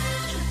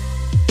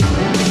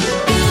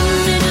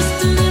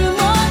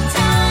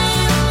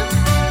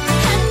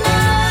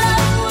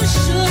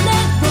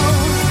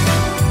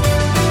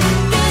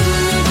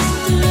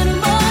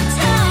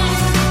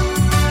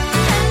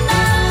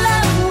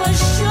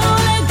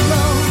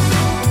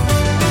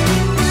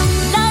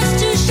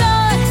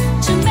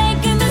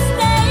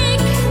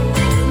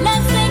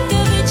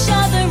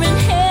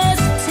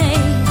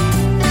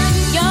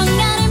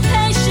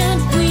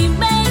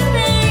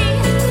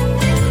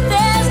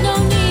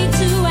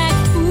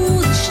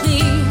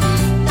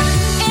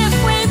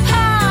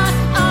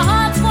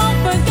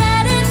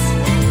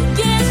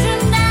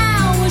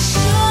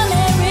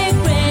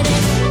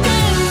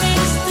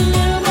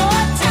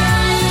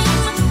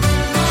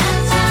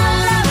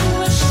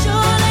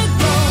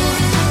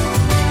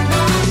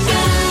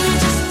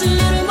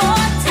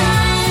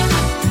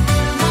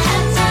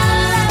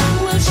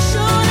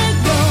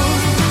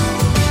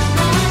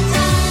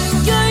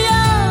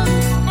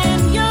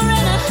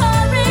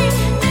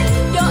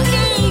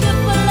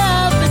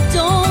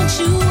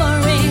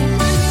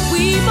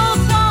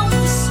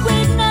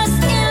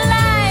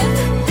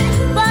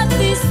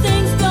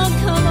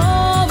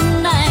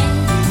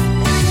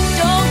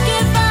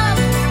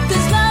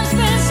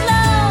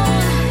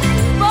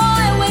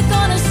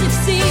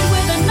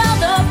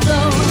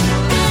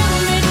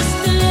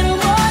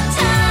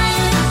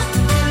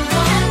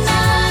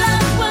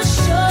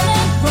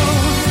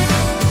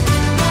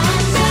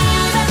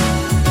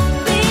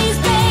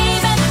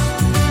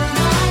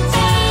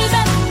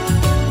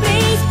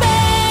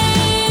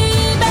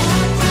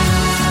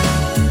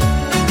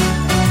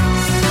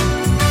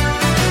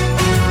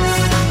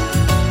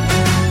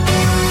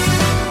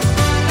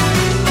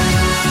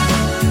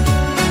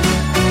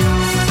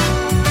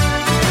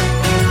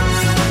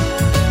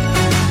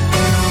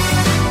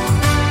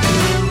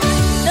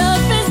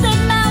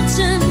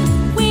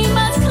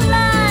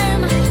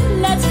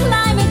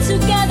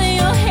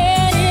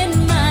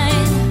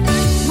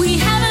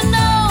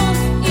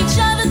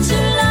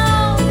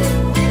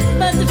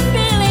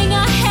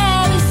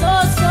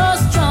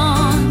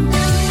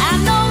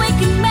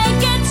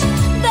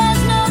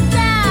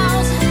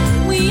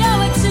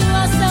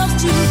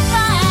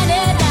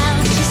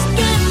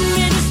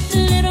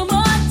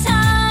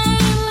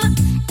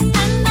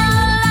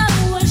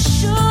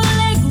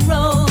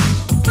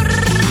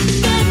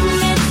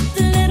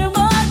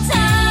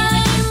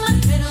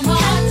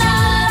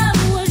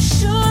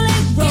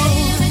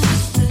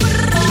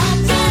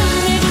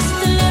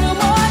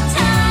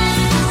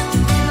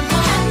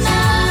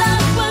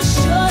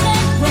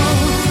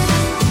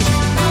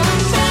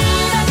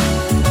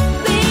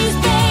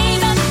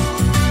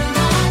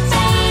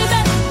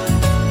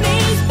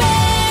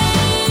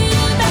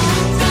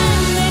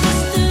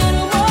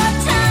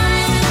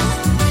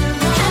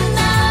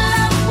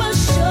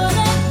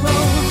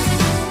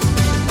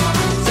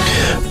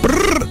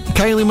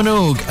 Kylie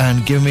Minogue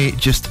and Give Me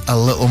Just a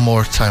Little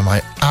More Time.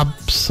 I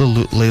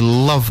absolutely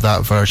love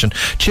that version.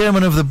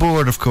 Chairman of the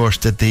Board, of course,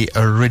 did the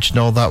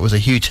original. That was a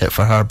huge hit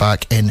for her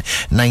back in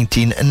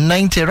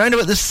 1990. Around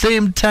about the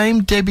same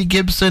time, Debbie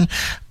Gibson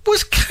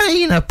was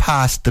kind of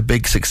past the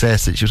big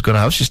success that she was going to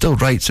have. She still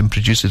writes and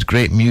produces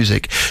great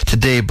music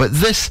today, but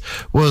this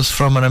was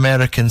from an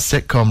American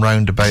sitcom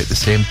round about the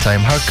same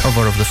time. Her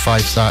cover of the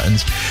Five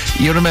Satins,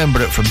 you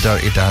remember it from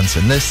Dirty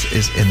Dancing. This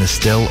is In the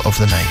Still of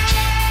the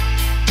Night.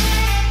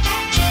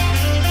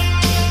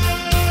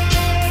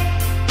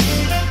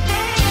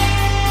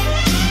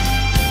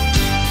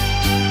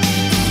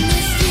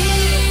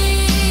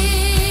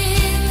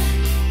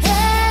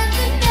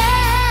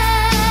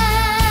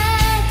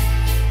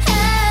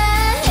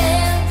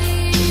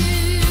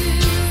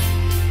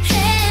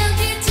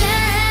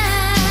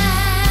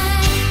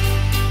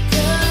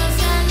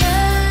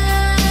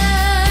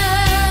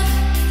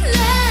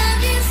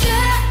 Love you so,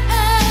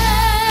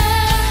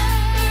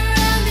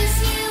 promise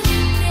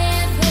you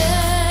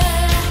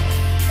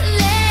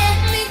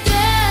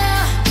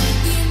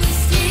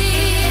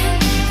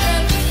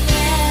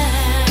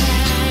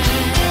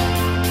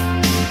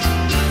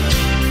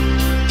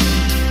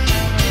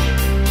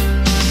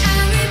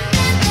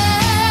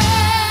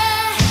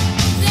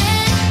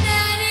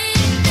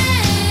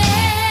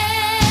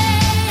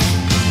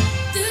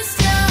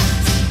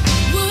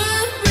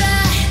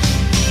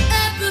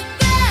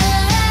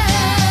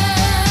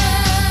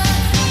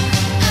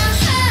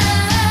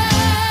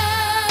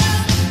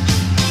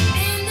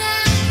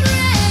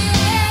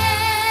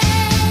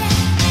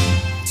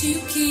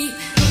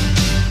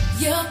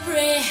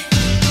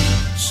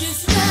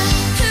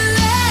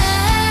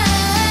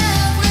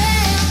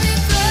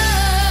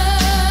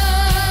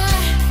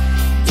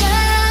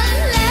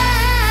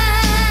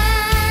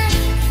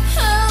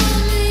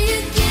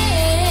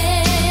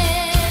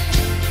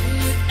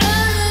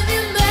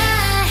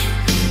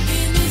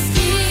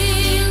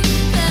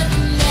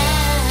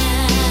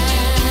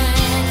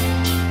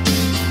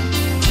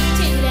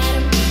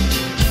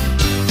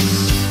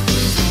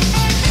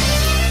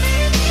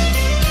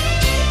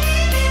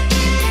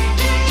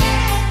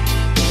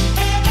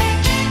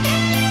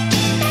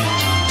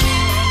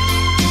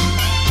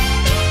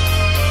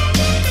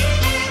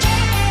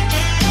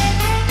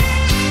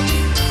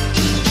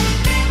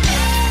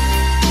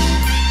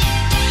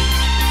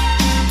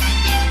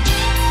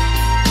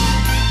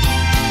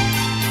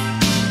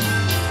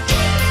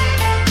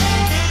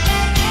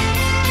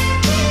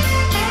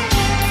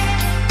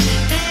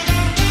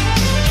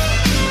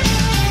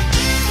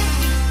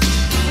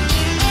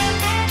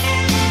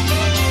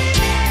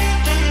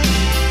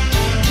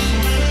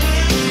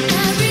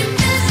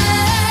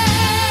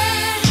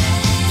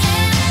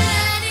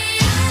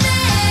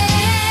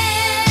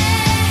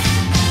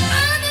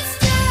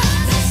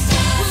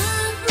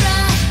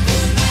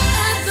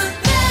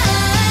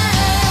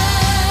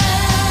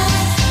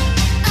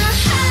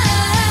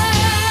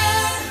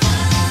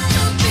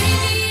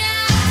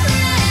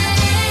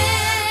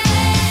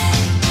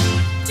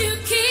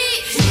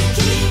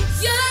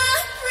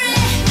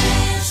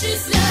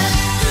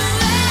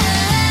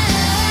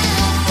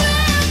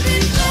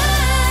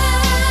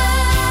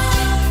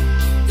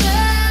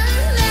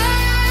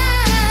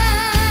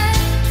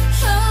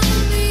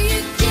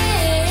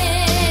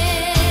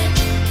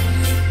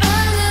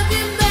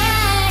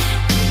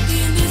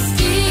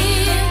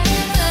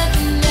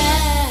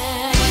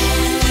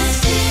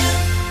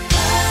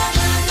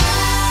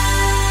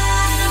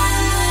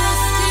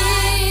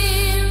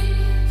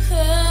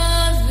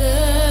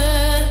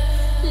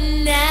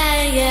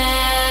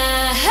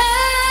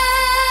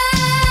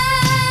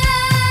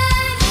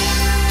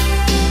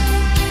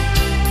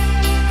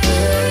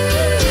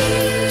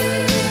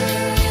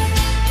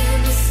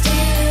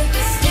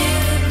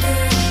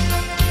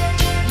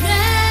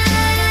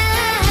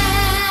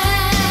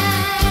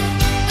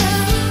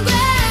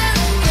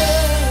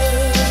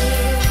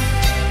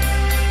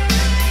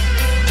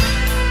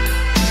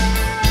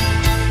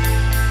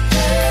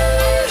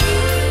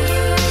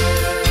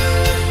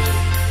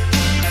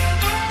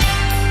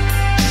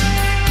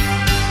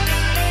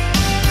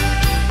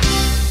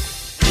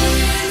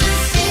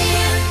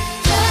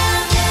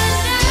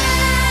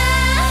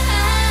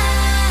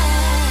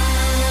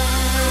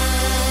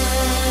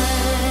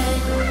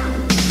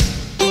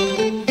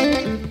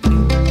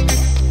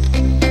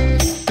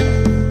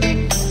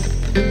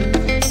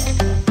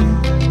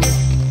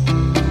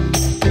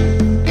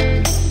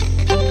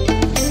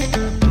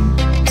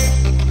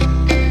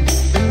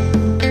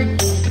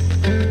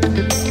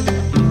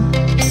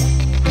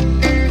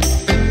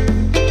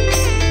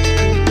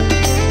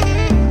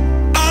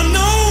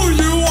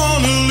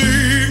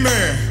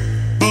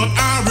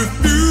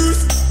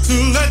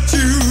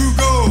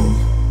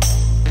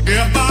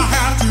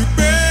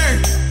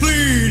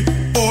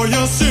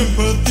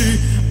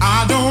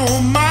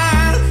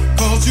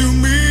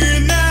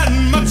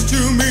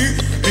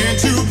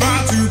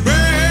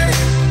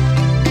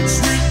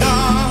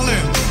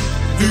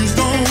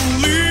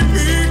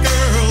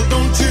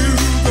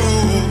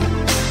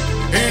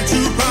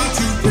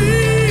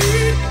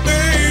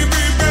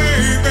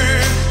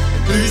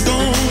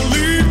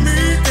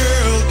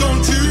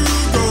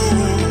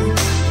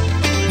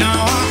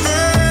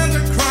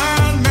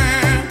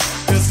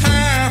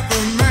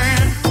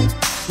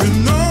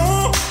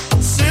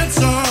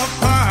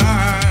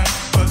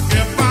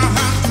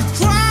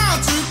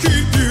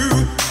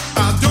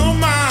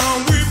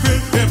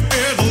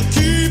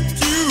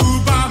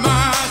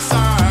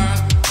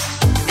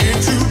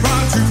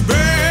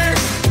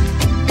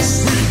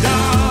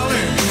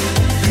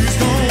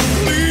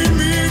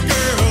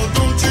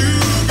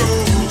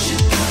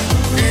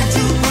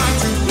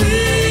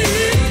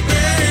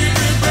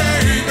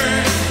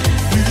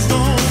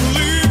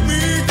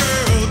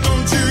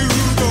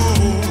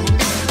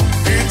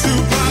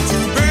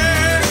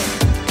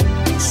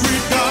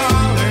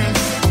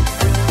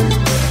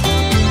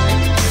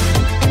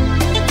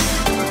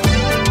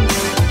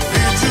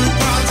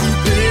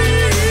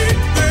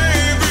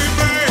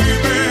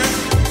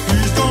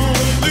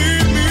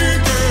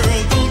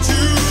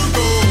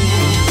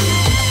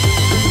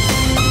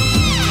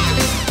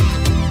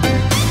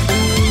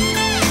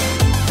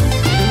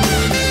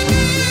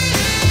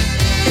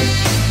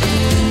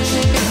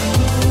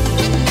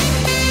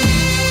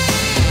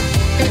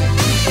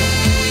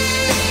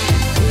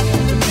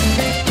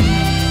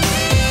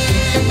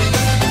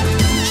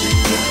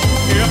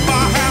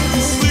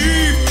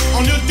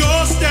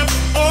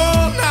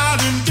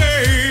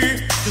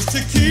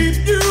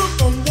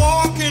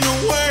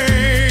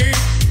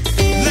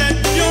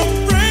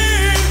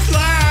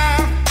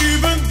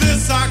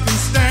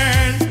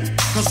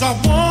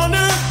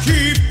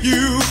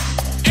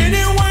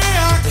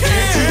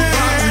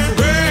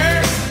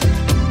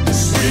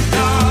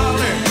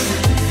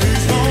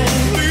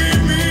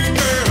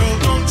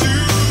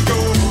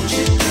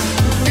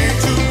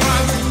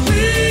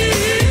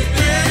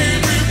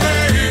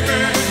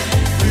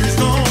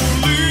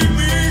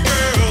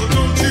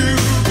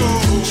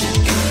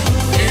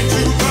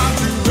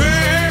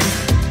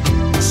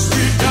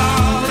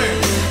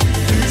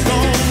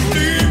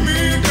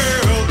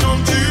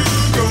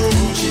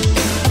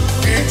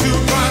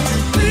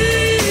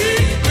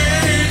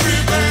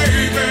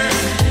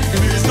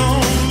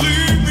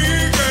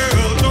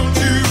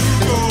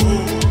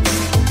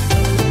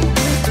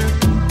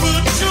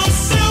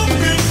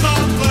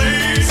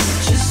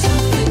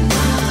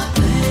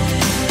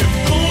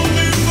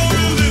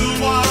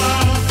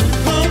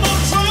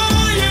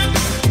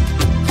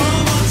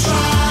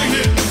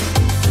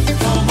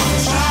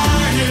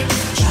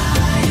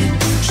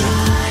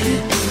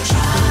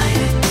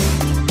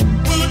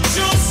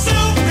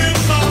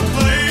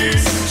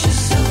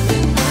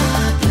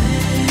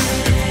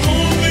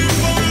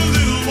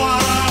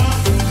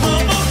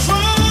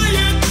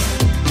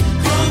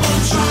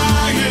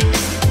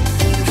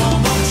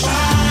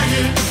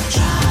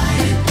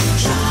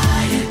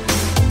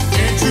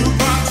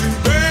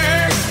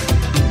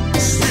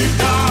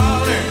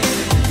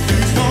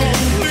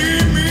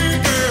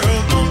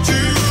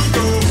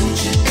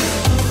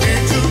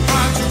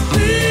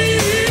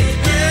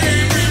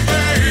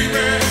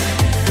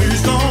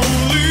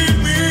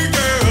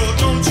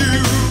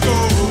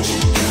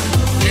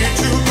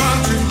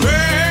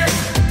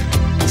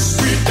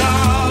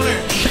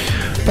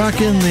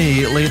back in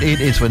the late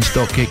 80s when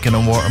Stock Aitken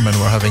and Waterman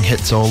were having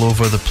hits all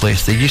over the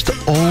place, they used to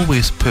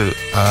always put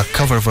a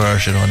cover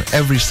version on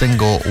every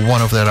single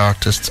one of their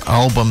artists'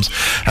 albums.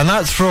 And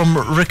that's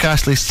from Rick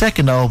Astley's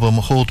second album,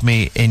 Hold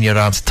Me in Your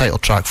Arms. Title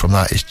track from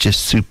that is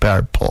just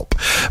superb pop.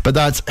 But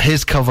that's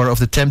his cover of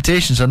The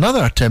Temptations,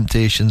 another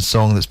Temptations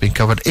song that's been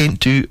covered,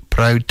 Ain't Too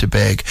Proud to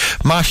Beg.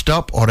 Mashed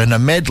up, or in a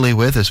medley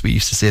with, as we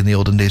used to say in the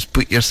olden days,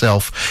 Put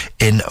Yourself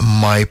in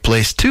My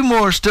Place. Two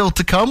more still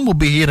to come. We'll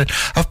be hearing.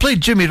 I've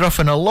played Jimmy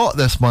Ruffin a lot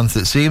this month,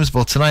 it seems.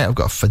 Well, tonight I've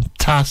got a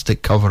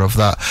fantastic cover of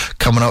that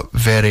coming up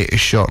very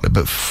shortly.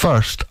 But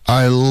first,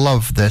 I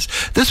love this.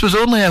 This was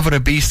only ever a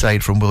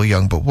B-side from Will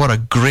Young, but what a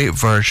great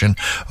version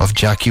of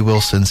Jackie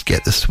Wilson's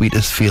Get the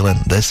Sweetest Feeling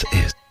this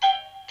is.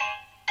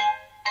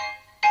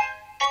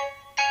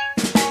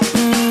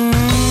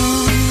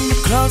 The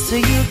closer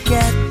you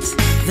get,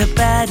 the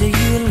better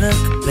you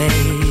look,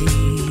 baby.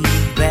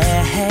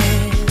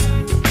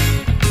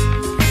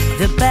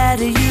 The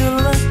better you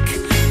look,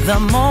 the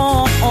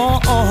more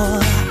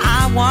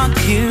I want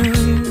you.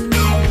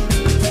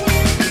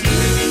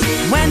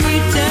 When you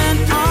turn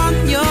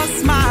on your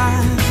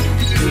smile,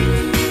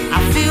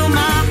 I feel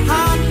my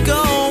heart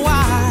go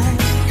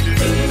wild.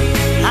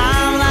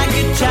 I'm like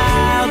a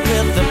child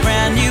with a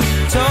brand new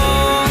toy,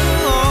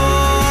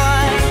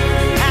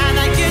 and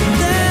I get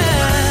the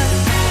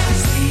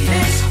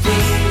sweetest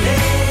feeling,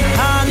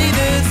 honey,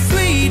 the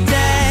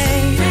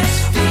sweetest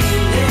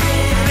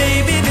feeling,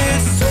 baby, the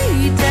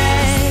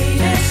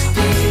sweetest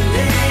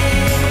feeling,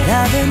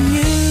 loving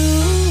you.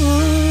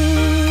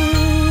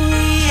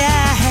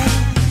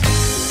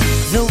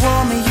 The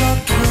warmer your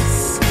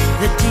kiss,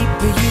 the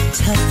deeper you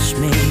touch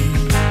me,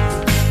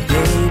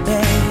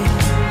 baby.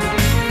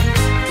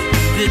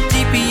 The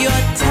deeper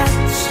your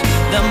touch,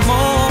 the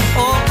more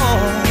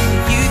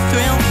you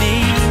thrill me.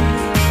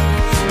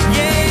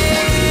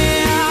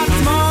 Yeah, it's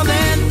more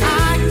than I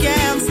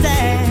can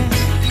stand.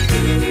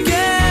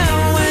 Girl,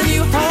 when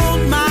you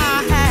hold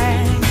my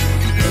hand,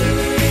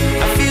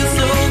 I feel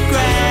so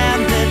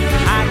grand that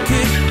I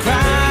could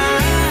cry.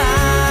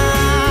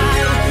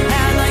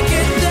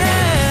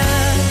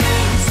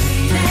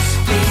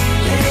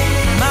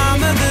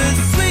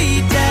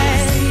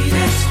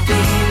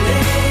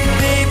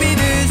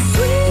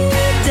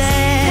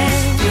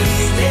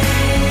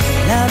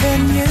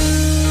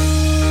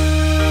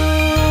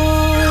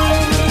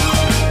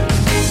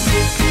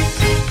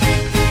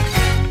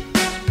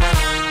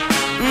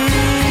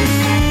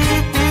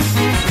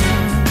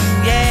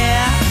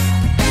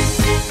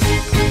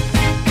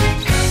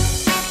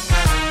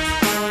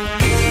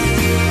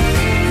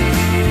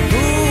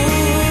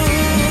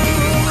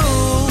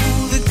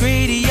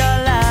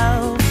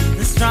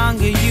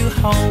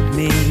 Hold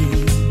me,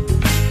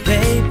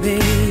 baby.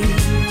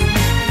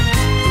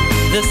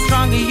 The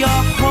stronger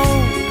your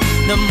hold,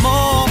 the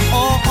more I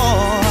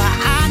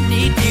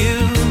need you.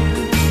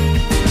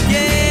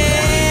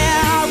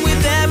 Yeah,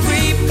 with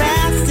every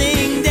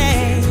passing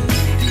day,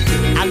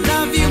 I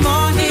love you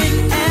more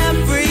in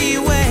every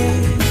way.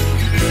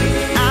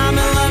 I'm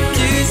in love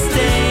to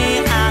stay,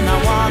 and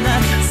I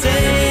wanna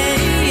say.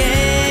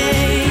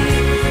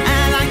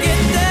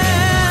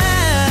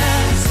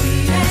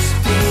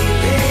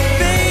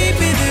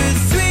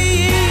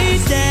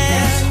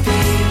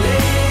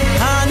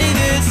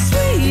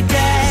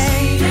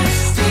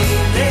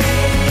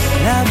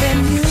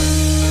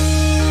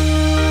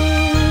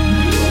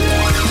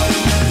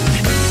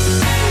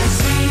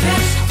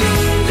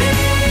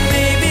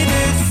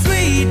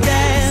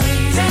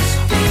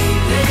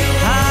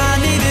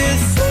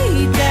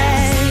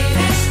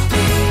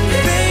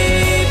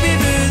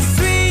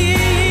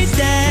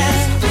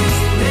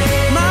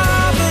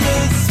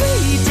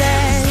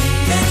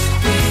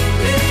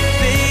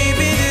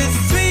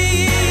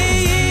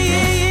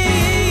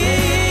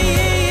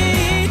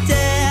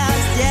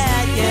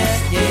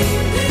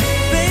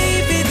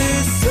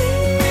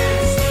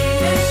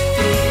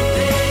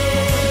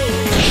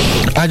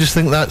 I just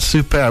think that's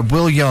superb.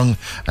 Will Young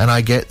and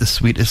I Get the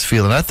Sweetest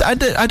Feeling. I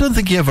don't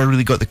think he ever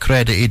really got the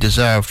credit he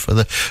deserved for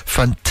the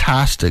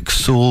fantastic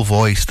soul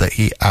voice that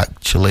he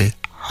actually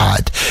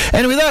had.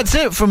 Anyway, that's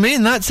it from me,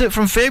 and that's it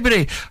from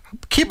February.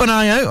 Keep an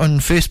eye out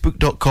on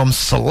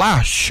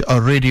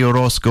facebook.com/Radio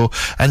Roscoe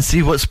and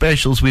see what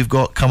specials we've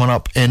got coming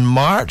up in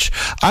March.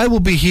 I will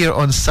be here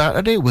on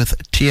Saturday with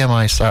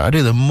TMI Saturday,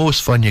 the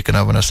most fun you can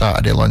have on a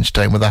Saturday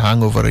lunchtime with a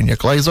hangover in your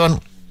clothes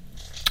on.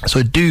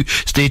 So do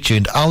stay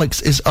tuned.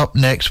 Alex is up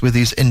next with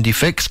his Indie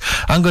Fix.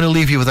 I'm going to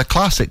leave you with a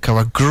classic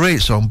cover.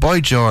 Great song.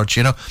 Boy George,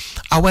 you know,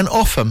 I went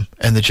off him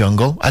in the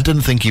jungle. I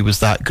didn't think he was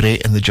that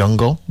great in the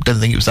jungle. Didn't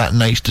think he was that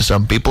nice to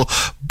some people.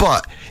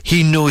 But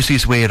he knows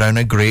his way around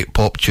a great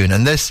pop tune.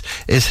 And this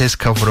is his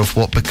cover of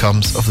What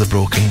Becomes of the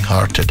Broken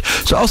Hearted.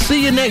 So I'll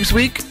see you next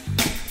week.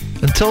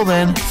 Until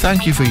then,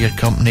 thank you for your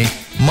company.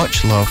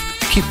 Much love.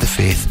 Keep the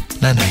faith.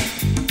 Night-night.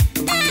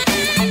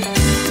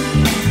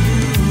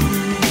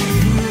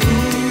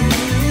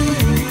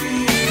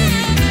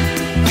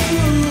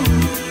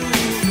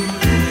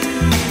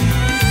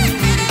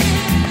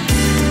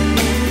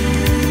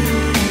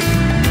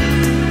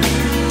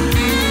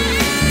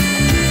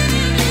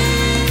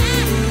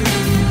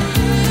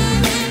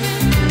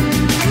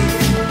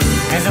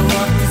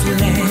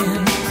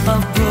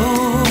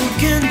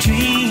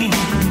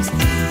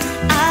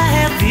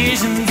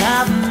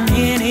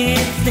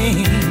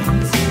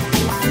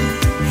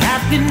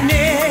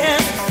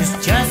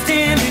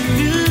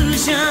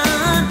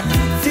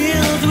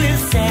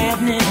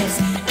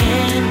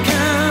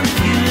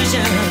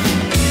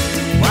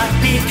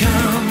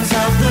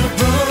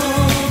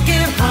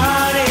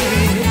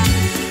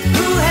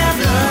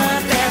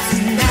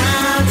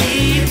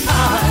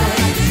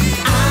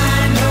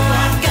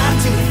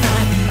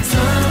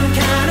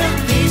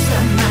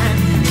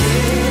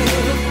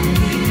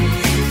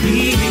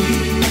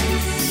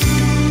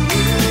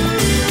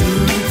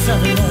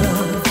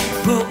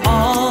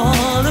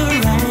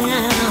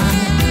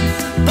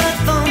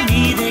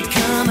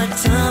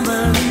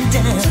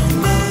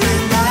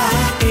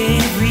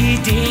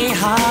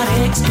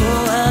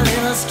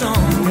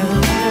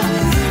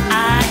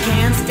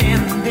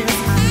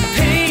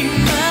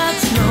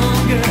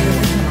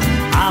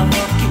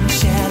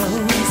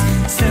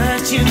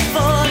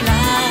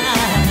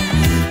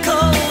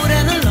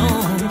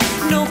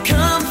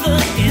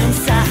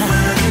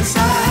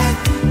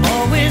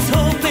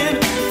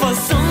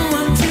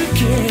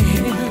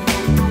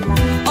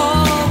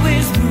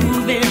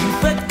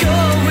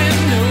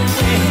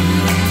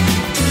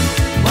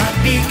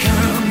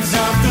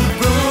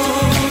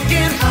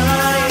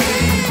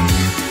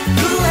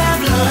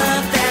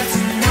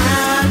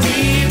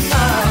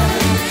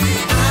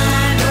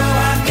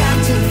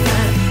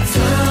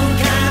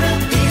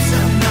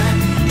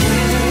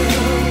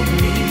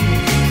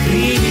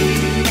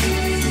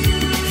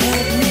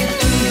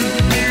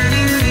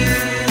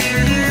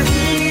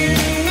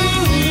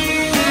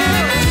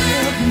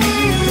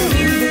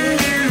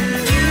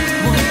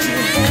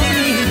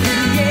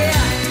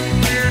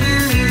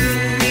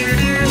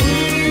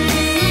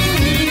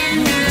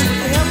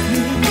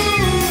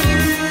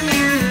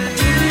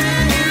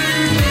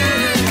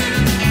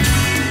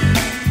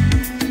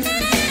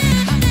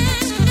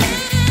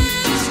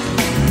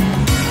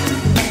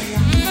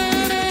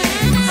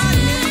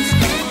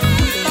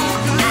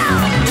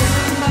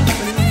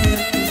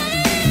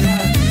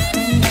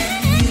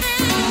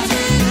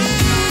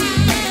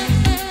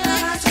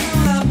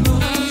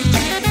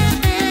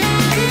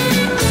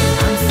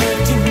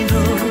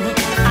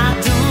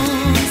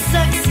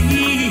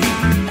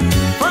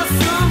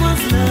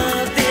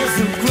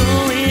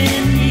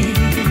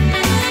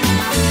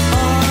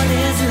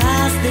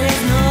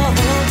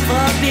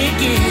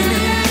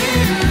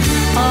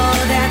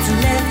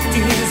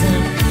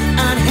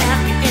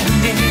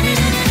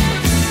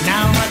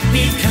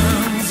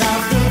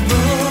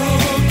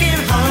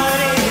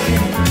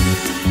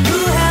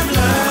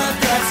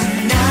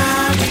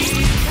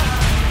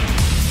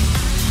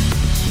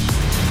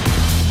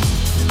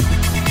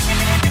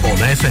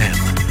 FM,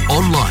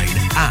 online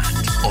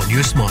and on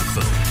your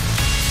smartphone.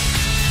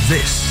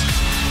 This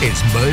is Mearns